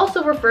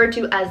 also referred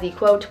to as the,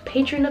 quote,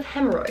 patron of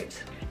hemorrhoids.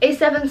 A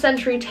 7th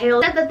century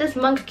tale said that this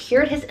monk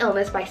cured his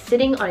illness by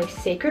sitting on a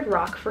sacred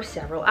rock for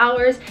several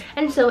hours,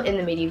 and so in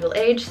the medieval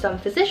age, some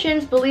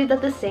physicians believed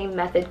that the same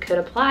method could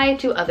apply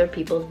to other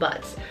people's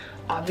butts.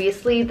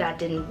 Obviously, that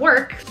didn't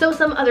work, so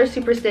some other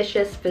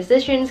superstitious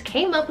physicians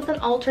came up with an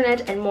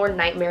alternate and more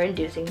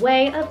nightmare-inducing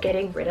way of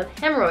getting rid of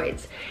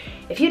hemorrhoids.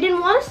 If you didn't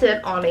want to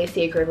sit on a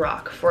sacred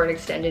rock for an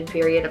extended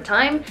period of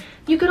time,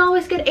 you could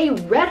always get a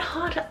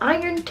red-hot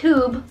iron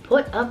tube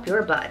put up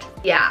your butt.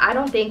 Yeah, I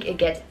don't think it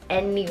gets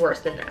any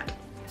worse than that.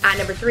 At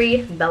number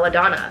 3,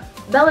 belladonna.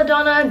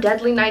 Belladonna,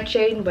 deadly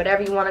nightshade,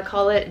 whatever you want to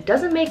call it,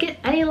 doesn't make it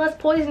any less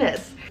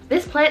poisonous.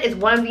 This plant is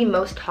one of the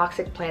most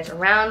toxic plants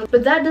around,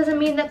 but that doesn't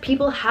mean that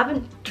people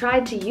haven't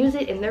tried to use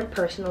it in their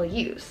personal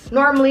use.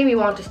 Normally, we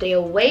want to stay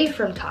away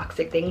from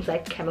toxic things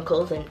like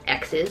chemicals and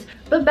X's,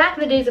 but back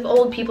in the days of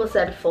old, people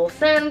said full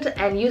send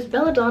and used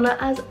belladonna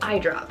as eye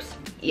drops.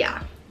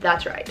 Yeah,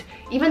 that's right.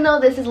 Even though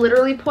this is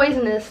literally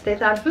poisonous, they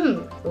thought,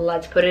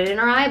 let's put it in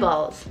our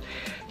eyeballs.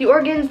 The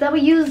organs that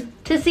we use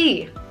to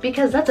see,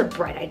 because that's a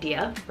bright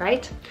idea,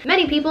 right?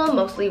 Many people,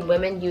 mostly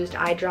women, used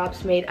eye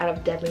drops made out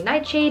of deadly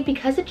nightshade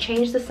because it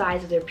changed the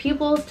size of their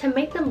pupils to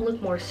make them look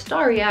more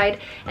starry-eyed,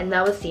 and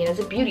that was seen as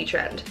a beauty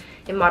trend.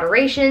 In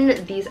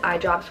moderation, these eye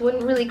drops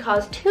wouldn't really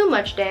cause too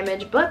much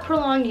damage, but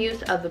prolonged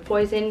use of the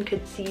poison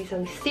could see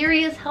some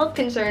serious health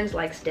concerns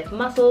like stiff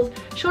muscles,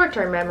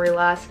 short-term memory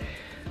loss,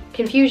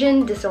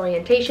 confusion,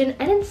 disorientation,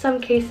 and in some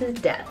cases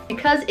death,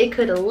 because it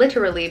could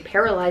literally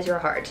paralyze your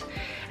heart.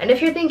 And if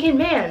you're thinking,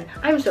 man,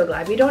 I'm so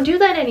glad we don't do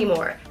that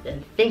anymore,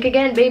 then think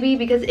again, baby,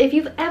 because if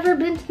you've ever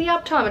been to the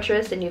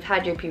optometrist and you've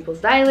had your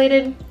pupils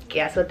dilated,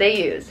 guess what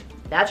they use?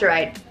 That's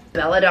right,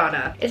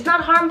 belladonna. It's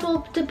not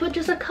harmful to put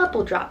just a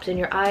couple drops in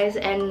your eyes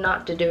and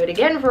not to do it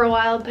again for a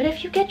while, but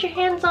if you get your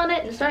hands on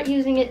it and start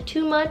using it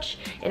too much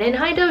and in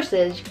high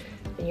dosage,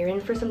 then you're in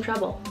for some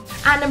trouble.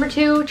 At number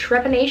 2,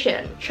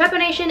 trepanation.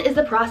 Trepanation is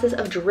the process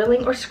of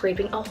drilling or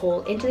scraping a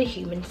hole into the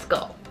human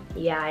skull.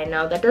 Yeah, I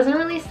know, that doesn't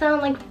really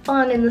sound like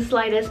fun in the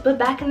slightest, but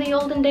back in the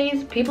olden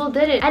days, people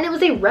did it, and it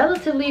was a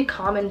relatively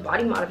common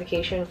body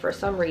modification for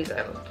some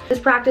reason. This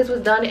practice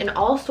was done in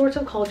all sorts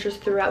of cultures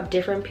throughout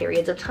different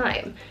periods of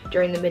time.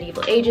 During the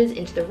medieval ages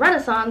into the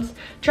Renaissance,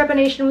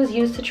 trepanation was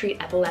used to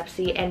treat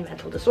epilepsy and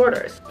mental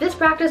disorders. This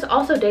practice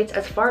also dates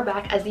as far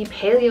back as the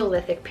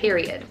Paleolithic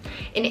period.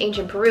 In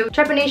ancient Peru,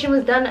 trepanation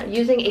was done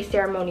using a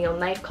ceremonial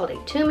knife called a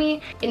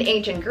tumi. In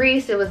ancient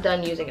Greece, it was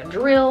done using a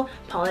drill.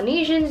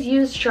 Polynesians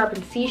used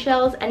sharpened seashells,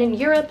 and in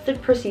Europe, the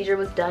procedure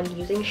was done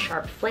using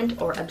sharp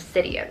flint or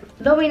obsidian.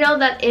 Though we know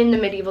that in the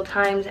medieval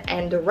times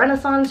and the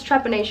Renaissance,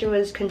 trepanation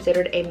was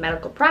considered a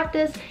medical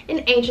practice,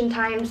 in ancient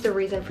times, the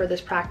reason for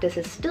this practice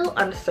is still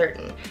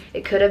uncertain.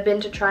 It could have been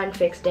to try and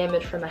fix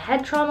damage from a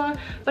head trauma,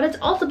 but it's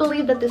also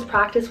believed that this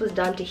practice was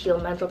done to heal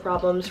mental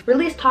problems,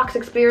 release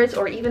toxic spirits,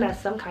 or even as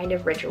some kind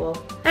of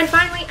ritual. And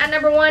finally, at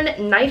number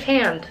 1, knife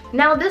hand.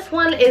 Now this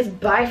one is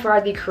by far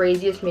the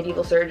craziest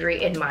medieval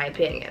surgery in my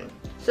opinion.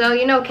 So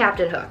you know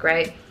Captain Hook,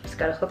 right? He's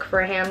got a hook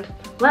for a hand.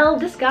 Well,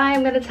 this guy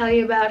I'm going to tell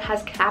you about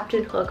has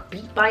Captain Hook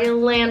beat by a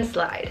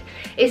landslide.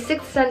 A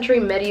 6th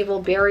century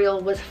medieval burial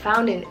was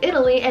found in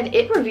Italy, and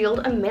it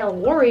revealed a male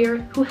warrior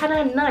who had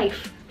a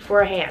knife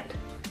for a hand.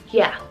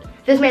 Yeah,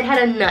 this man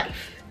had a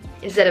knife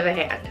instead of a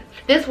hand.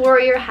 This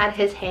warrior had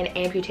his hand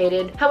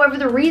amputated. However,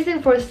 the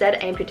reason for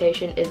said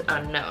amputation is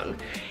unknown.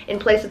 In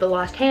place of the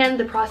lost hand,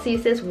 the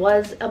prosthesis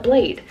was a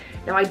blade.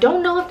 Now, I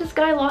don't know if this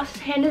guy lost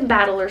his hand in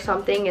battle or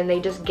something and they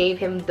just gave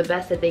him the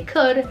best that they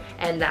could,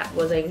 and that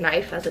was a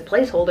knife as a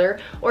placeholder,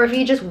 or if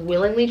he just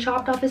willingly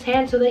chopped off his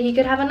hand so that he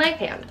could have a knife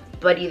hand.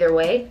 But either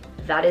way,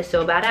 that is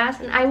so badass,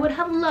 and I would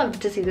have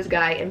loved to see this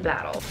guy in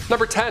battle.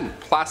 Number 10,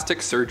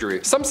 plastic surgery.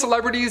 Some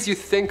celebrities you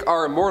think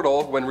are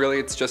immortal when really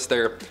it's just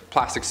their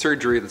plastic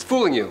surgery that's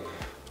fooling you.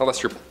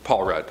 Unless you're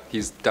Paul Rudd,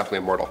 he's definitely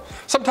immortal.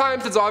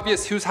 Sometimes it's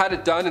obvious who's had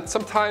it done, and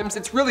sometimes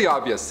it's really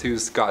obvious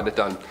who's gotten it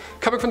done.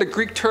 Coming from the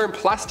Greek term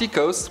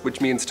plastikos,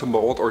 which means to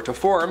mold or to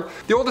form,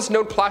 the oldest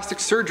known plastic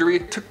surgery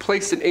took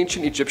place in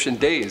ancient Egyptian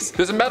days.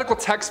 There's a medical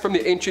text from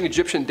the ancient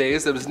Egyptian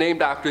days that was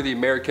named after the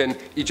American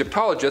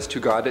Egyptologist who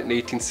got it in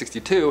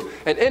 1862,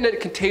 and in it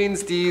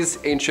contains these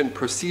ancient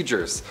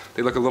procedures.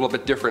 They look a little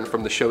bit different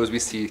from the shows we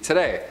see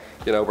today.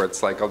 You know, where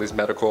it's like all these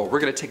medical,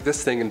 we're gonna take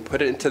this thing and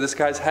put it into this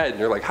guy's head. And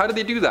you're like, how did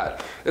they do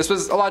that? This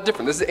was a lot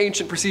different. This is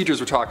ancient procedures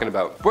we're talking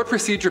about. What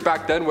procedure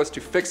back then was to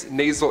fix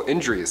nasal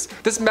injuries.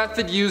 This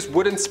method used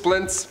wooden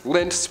splints,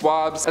 lint,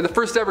 swabs, and the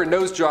first ever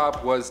nose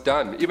job was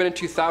done. Even in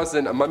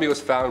 2000, a mummy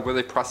was found with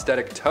a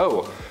prosthetic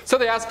toe. So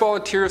they asked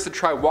volunteers to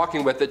try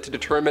walking with it to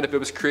determine if it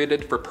was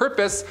created for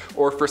purpose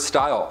or for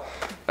style.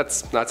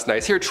 That's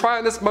nice. Here, try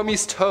on this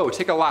mummy's toe.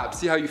 Take a lap,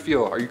 see how you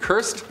feel. Are you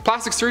cursed?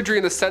 Plastic surgery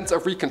in the sense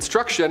of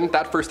reconstruction,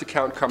 that first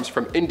account comes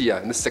from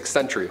India in the 6th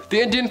century.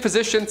 The Indian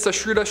physician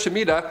Sashruta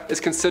Shamita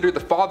is considered the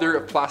father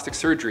of plastic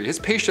surgery. His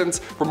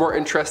patients were more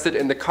interested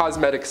in the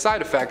cosmetic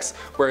side effects,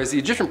 whereas the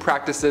Egyptian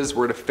practices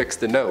were to fix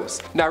the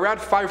nose. Now,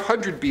 around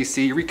 500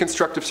 BC,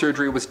 reconstructive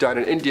surgery was done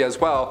in India as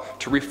well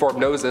to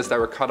reform noses that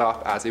were cut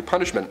off as a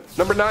punishment.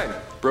 Number 9,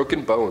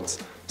 broken bones.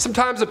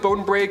 Sometimes a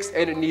bone breaks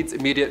and it needs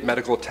immediate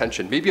medical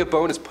attention. Maybe a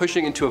bone is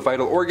pushing into a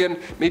vital organ,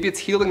 maybe it's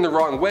healing the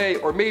wrong way,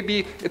 or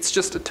maybe it's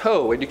just a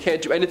toe and you can't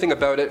do anything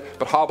about it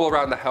but hobble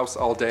around the house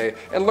all day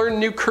and learn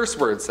new curse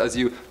words as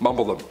you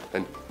mumble them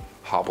and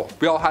hobble.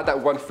 We all had that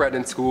one friend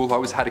in school who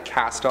always had a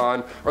cast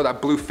on, or that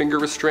blue finger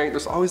restraint.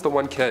 There's always the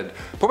one kid.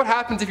 But what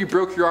happens if you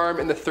broke your arm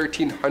in the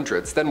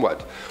 1300s? Then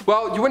what?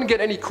 Well, you wouldn't get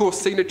any cool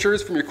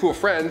signatures from your cool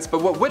friends,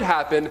 but what would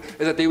happen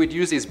is that they would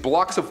use these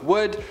blocks of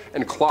wood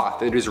and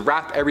cloth and just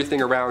wrap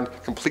everything around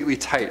completely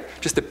tight.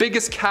 Just the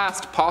biggest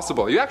cast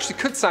possible. You actually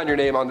could sign your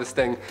name on this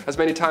thing as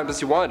many times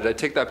as you wanted. I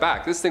take that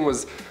back. This thing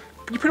was,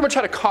 you pretty much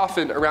had a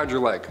coffin around your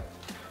leg,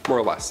 more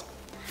or less.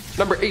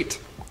 Number 8,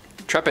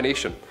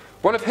 trepanation.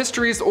 One of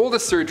history's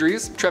oldest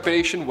surgeries,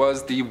 trepanation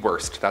was the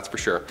worst, that's for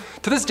sure.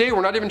 To this day, we're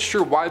not even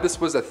sure why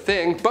this was a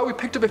thing, but we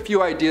picked up a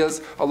few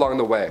ideas along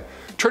the way.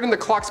 Turning the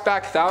clocks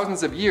back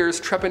thousands of years,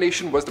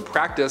 trepanation was the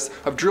practice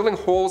of drilling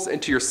holes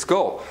into your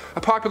skull.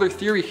 A popular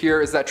theory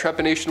here is that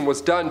trepanation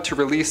was done to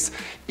release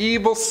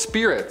evil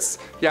spirits.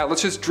 Yeah,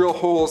 let's just drill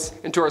holes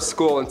into our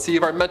skull and see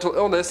if our mental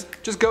illness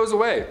just goes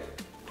away.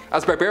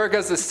 As barbaric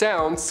as this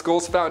sounds,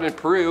 skulls found in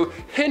Peru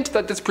hint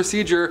that this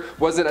procedure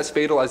wasn't as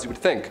fatal as you would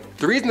think.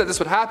 The reason that this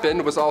would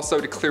happen was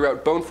also to clear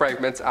out bone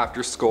fragments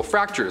after skull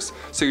fractures.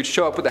 So you'd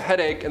show up with a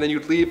headache and then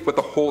you'd leave with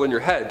a hole in your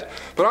head.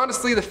 But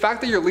honestly, the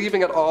fact that you're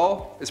leaving at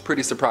all is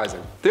pretty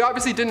surprising. They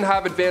obviously didn't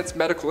have advanced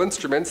medical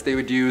instruments. They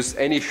would use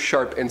any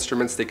sharp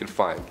instruments they could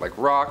find, like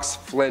rocks,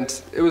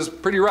 flint. It was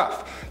pretty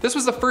rough. This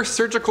was the first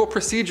surgical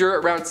procedure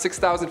around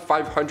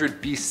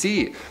 6500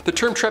 BC. The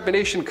term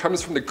trepanation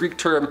comes from the Greek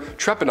term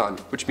trepanon,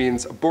 which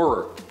means a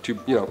borer, to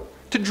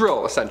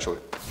drill essentially.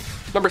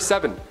 Number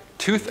 7,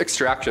 tooth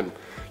extraction.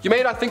 You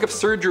may not think of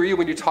surgery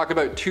when you talk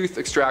about tooth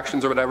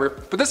extractions or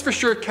whatever, but this for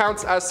sure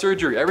counts as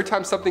surgery. Every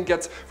time something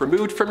gets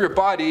removed from your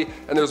body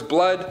and there's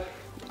blood,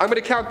 I'm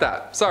gonna count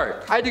that. Sorry.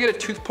 I had to get a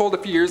tooth pulled a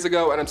few years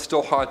ago and I'm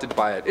still haunted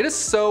by it. It is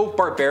so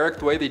barbaric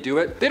the way they do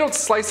it. They don't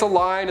slice a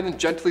line and then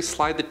gently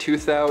slide the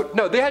tooth out.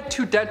 No, they had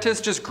 2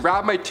 dentists just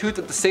grab my tooth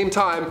at the same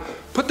time,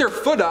 put their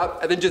foot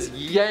up, and then just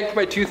yank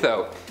my tooth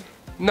out.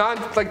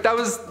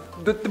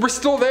 We're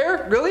still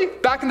there? Really?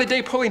 Back in the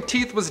day, pulling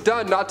teeth was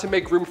done not to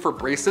make room for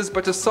braces,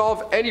 but to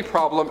solve any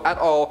problem at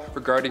all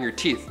regarding your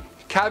teeth.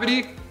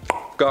 Cavity?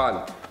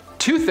 Gone.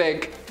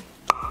 Toothache?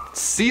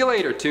 See you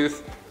later,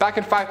 tooth. Back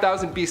in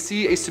 5000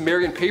 BC, a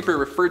Sumerian paper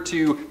referred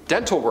to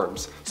dental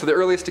worms, so the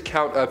earliest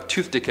account of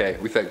tooth decay,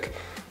 we think.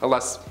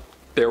 Unless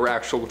they were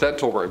actual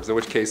dental worms, in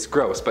which case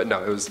gross, but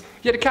no, you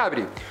had a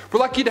cavity.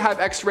 We're lucky to have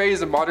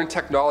x-rays and modern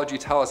technology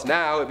tell us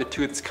now if a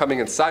tooth is coming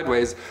in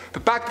sideways,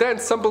 but back then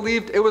some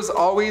believed it was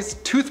always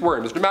tooth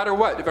worms, no matter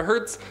what. If it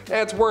hurts,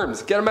 it's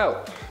worms, get them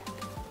out.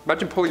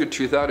 Imagine pulling your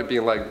tooth out and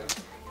being like,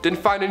 didn't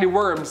find any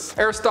worms.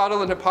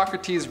 Aristotle and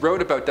Hippocrates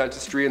wrote about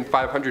dentistry in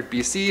 500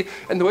 BC,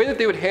 and the way that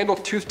they would handle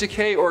tooth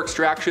decay or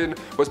extraction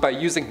was by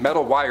using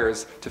metal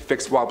wires to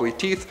fix wobbly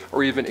teeth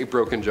or even a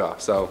broken jaw.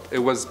 So it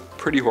was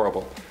pretty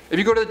horrible. If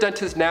you go to the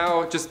dentist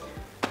now, just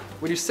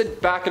when you sit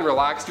back and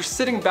relax, you're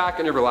sitting back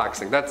and you're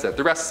relaxing. That's it.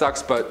 The rest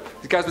sucks, but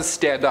these guys would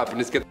stand up and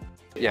just get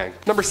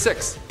yanked. Number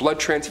 6, blood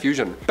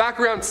transfusion. Back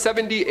around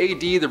 70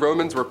 AD, the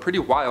Romans were pretty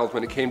wild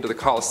when it came to the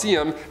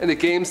Colosseum and the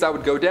games that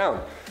would go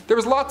down. There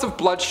was lots of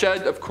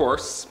bloodshed, of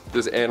course.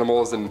 There's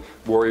animals and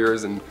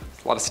warriors and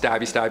a lot of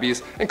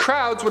stabbies, and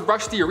crowds would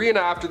rush the arena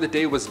after the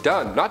day was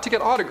done, not to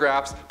get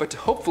autographs, but to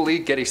hopefully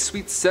get a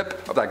sweet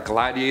sip of that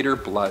gladiator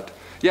blood.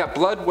 Yeah,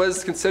 blood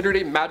was considered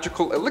a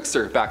magical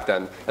elixir back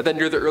then, and then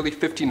near the early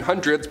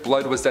 1500s,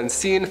 blood was then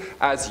seen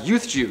as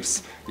youth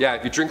juice. Yeah,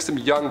 if you drink some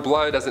young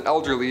blood as an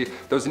elderly,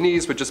 those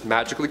knees would just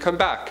magically come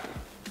back.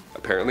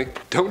 Apparently.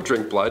 Don't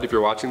drink blood if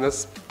you're watching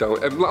this.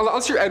 Don't.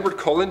 Unless you're Edward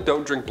Cullen,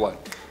 don't drink blood.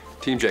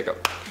 Team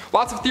Jacob.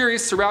 Lots of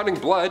theories surrounding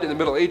blood in the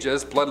Middle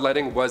Ages.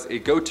 Bloodletting was a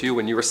go-to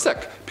when you were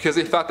sick because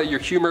they thought that your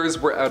humors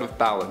were out of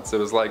balance. It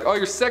was like, oh,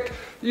 you're sick,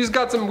 you just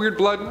got some weird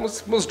blood,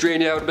 we'll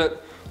drain you out a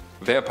bit.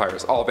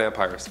 Vampires, all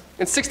vampires.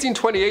 In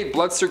 1628,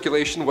 blood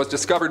circulation was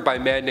discovered by a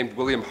man named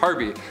William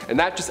Harvey, and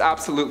that just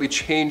absolutely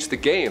changed the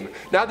game.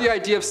 Now the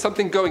idea of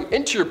something going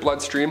into your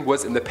bloodstream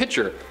was in the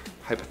picture.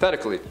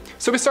 Hypothetically.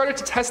 So we started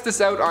to test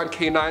this out on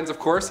canines, of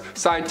course.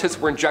 Scientists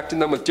were injecting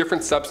them with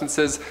different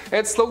substances,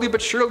 and slowly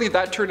but surely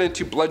that turned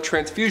into blood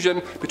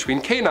transfusion between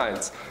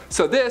canines.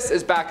 So this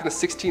is back in the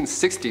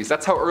 1660s.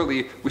 That's how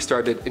early we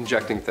started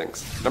injecting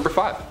things. Number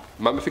 5,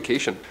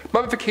 mummification.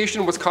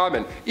 Mummification was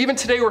common. Even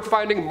today we're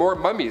finding more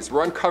mummies.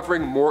 We're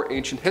uncovering more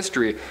ancient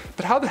history.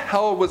 But how the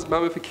hell was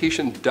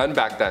mummification done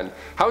back then?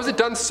 How was it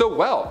done so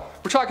well?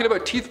 We're talking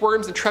about teeth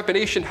worms and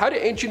trepanation. How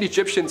did ancient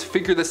Egyptians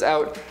figure this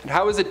out? And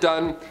how is it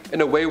done in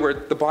a way where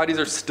the bodies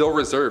are still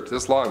reserved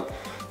this long?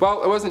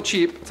 Well, it wasn't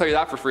cheap, I'll tell you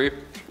that for free.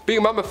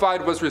 Being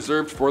mummified was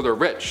reserved for the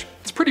rich.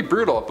 It's pretty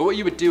brutal, but what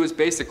you would do is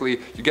basically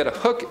you get a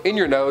hook in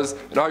your nose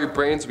and all your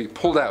brains would be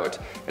pulled out.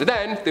 And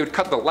then they would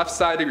cut the left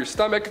side of your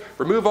stomach,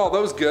 remove all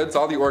those goods,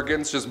 all the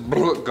organs, just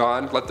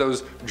gone, let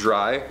those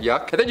dry,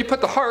 yuck. And then you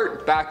put the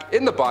heart back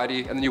in the body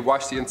and then you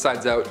wash the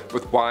insides out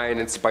with wine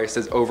and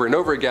spices over and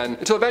over again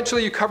until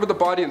eventually you cover the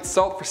body in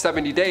salt for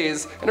 70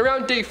 days, and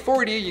around day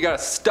 40 you gotta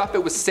stuff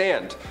it with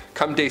sand.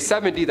 Come day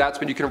 70, that's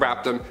when you can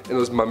wrap them in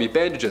those mummy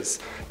bandages.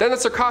 Then the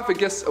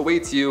sarcophagus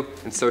awaits you,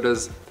 and so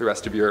does the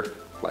rest of your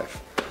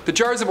life. The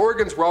jars of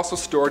organs were also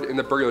stored in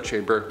the burial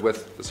chamber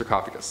with the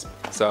sarcophagus.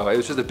 So it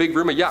was just a big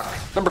room of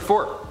yuck. Number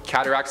 4,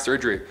 cataract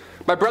surgery.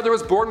 My brother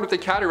was born with a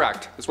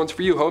cataract. This one's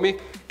for you, homie.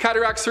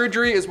 Cataract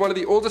surgery is one of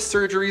the oldest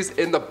surgeries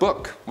in the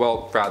book.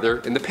 Well, rather,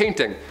 in the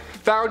painting.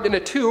 Found in a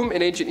tomb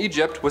in ancient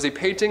Egypt was a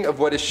painting of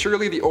what is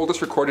surely the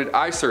oldest recorded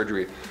eye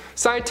surgery.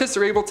 Scientists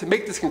are able to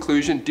make this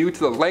conclusion due to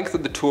the length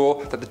of the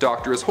tool that the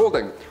doctor is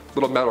holding.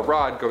 Little metal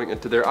rod going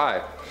into their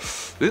eye.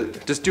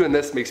 Just doing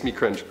this makes me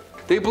cringe.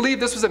 They believe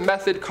this was a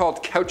method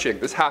called couching.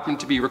 This happened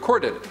to be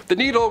recorded. The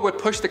needle would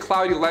push the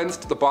cloudy lens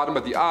to the bottom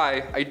of the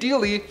eye,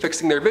 ideally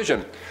fixing their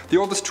vision. The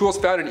oldest tools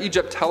found in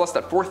Egypt tell us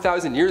that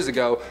 4,000 years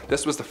ago,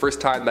 this was the first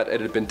time that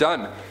it had been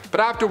done. But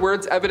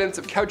afterwards, evidence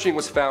of couching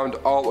was found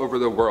all over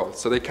the world,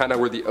 so they kind of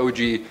were the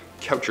OG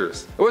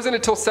couchers. It wasn't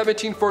until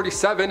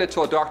 1747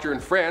 until a doctor in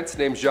France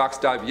named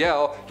Jacques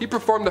Daviel, he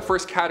performed the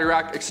first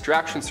cataract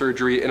extraction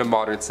surgery in a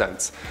modern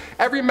sense.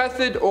 Every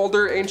method,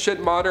 older,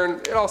 ancient, modern,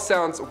 it all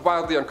sounds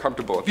wildly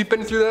uncomfortable. If you've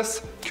been through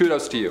this,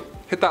 kudos to you.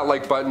 Hit that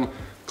like button,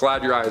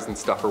 glad your eyes and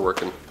stuff are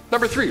working.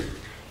 Number 3.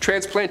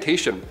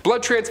 Transplantation.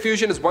 Blood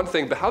transfusion is one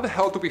thing, but how the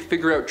hell do we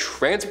figure out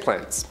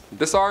transplants?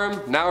 This arm,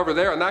 now over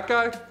there on that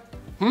guy?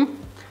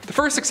 The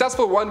first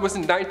successful one was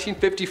in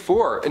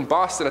 1954 in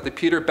Boston at the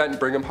Peter Benton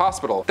Brigham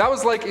Hospital. That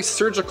was like a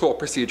surgical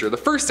procedure. The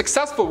first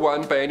successful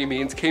one, by any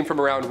means, came from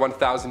around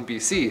 1000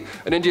 BC.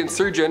 An Indian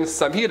surgeon,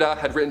 Samhita,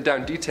 had written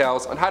down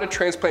details on how to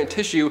transplant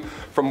tissue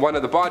from one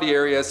of the body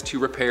areas to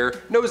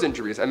repair nose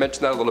injuries. I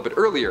mentioned that a little bit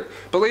earlier.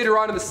 But later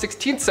on in the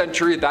 16th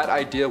century, that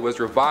idea was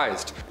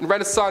revised. In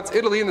Renaissance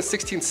Italy in the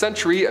 16th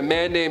century, a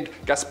man named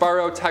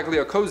Gasparo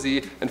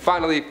Tagliacozzi, and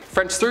finally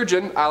French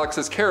surgeon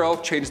Alexis Carrel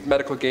changed the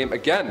medical game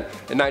again.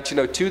 In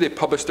 1902, they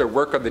published their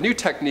work on the new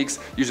techniques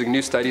using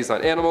new studies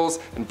on animals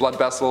and blood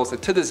vessels,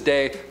 and to this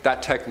day,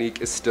 that technique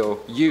is still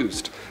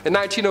used. In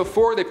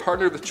 1904, they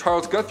partnered with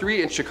Charles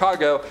Guthrie in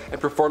Chicago and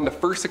performed the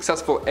first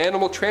successful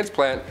animal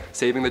transplant,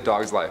 saving the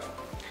dog's life.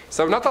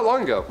 So not that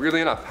long ago,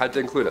 weirdly enough, had to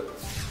include it.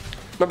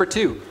 Number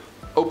 2,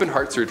 open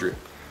heart surgery.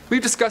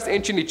 We've discussed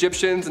ancient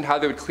Egyptians and how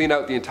they would clean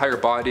out the entire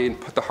body and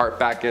put the heart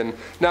back in.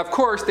 Now, of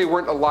course, they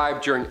weren't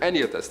alive during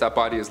any of this. That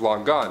body is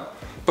long gone.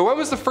 But when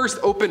was the first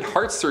open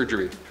heart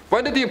surgery?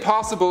 When did the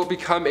impossible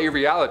become a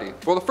reality?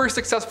 Well, the first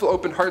successful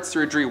open heart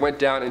surgery went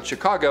down in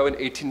Chicago in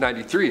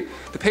 1893.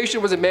 The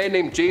patient was a man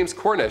named James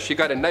Cornish. He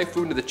got a knife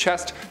wound to the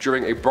chest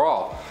during a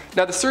brawl.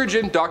 Now the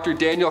surgeon, Dr.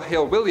 Daniel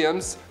Hale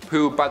Williams,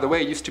 who, by the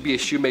way, used to be a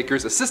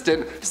shoemaker's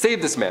assistant,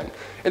 saved this man.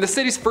 In the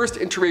city's first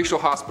interracial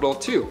hospital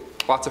too.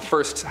 Lots of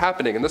firsts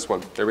happening in this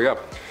one. There we go.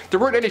 There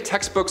weren't any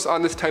textbooks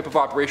on this type of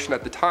operation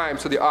at the time,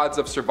 so the odds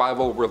of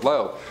survival were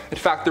low. In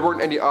fact, there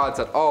weren't any odds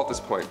at all at this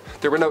point.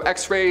 There were no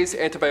x-rays,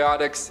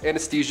 antibiotics,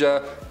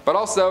 anesthesia, but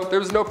also there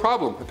was no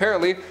problem.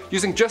 Apparently,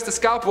 using just a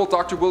scalpel,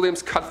 Dr.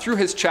 Williams cut through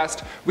his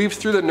chest, weaved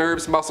through the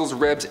nerves, muscles,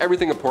 ribs,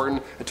 everything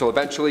important, until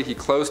eventually he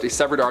closed a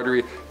severed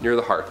artery near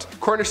the heart.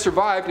 Cornish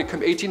survived, and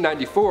come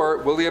 1894,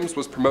 Williams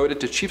was promoted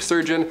to chief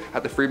surgeon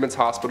at the Freedmen's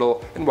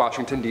Hospital in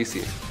Washington,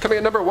 D.C. Coming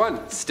at number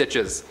 1,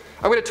 stitches.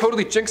 I'm gonna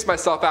totally jinx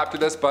myself after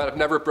this, but I've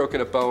never broken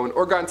a bone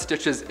or gotten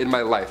stitches in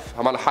my life.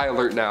 I'm on high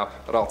alert now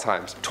at all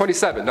times.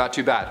 27, not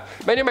too bad.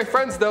 Many of my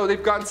friends though,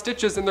 they've gotten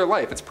stitches in their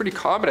life. It's pretty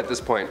common at this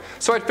point.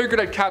 So I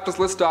figured I'd cap this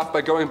list off by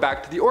going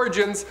back to the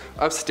origins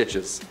of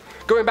stitches.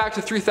 Going back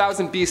to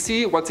 3000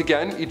 BC, once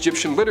again,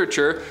 Egyptian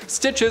literature,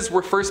 stitches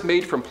were first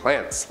made from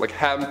plants, like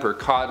hemp or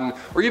cotton,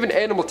 or even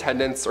animal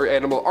tendons or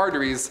animal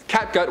arteries.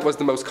 Catgut was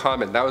the most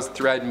common. That was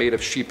thread made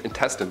of sheep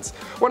intestines.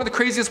 One of the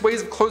craziest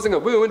ways of closing a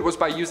wound was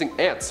by using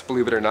ants,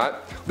 believe it or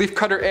not.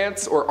 Leafcutter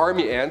ants or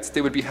army ants,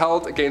 they would be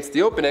held against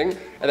the opening,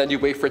 and then you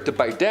wait for it to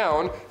bite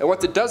down, and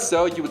once it does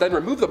so, you would then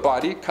remove the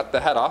body, cut the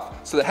head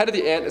off, so the head of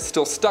the ant is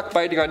still stuck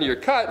biting onto your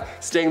cut,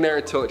 staying there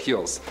until it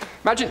heals.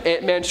 Imagine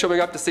Ant-Man showing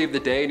up to save the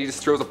day and he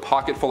just throws a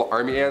pocket full of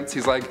army ants.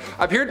 He's like,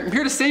 I'm here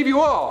to save you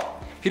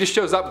all. He just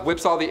shows up,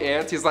 whips all the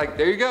ants. He's like,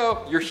 there you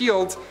go, you're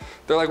healed.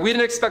 They're like, we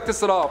didn't expect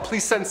this at all.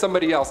 Please send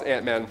somebody else,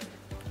 Ant-Man.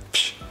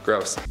 Psh,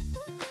 gross.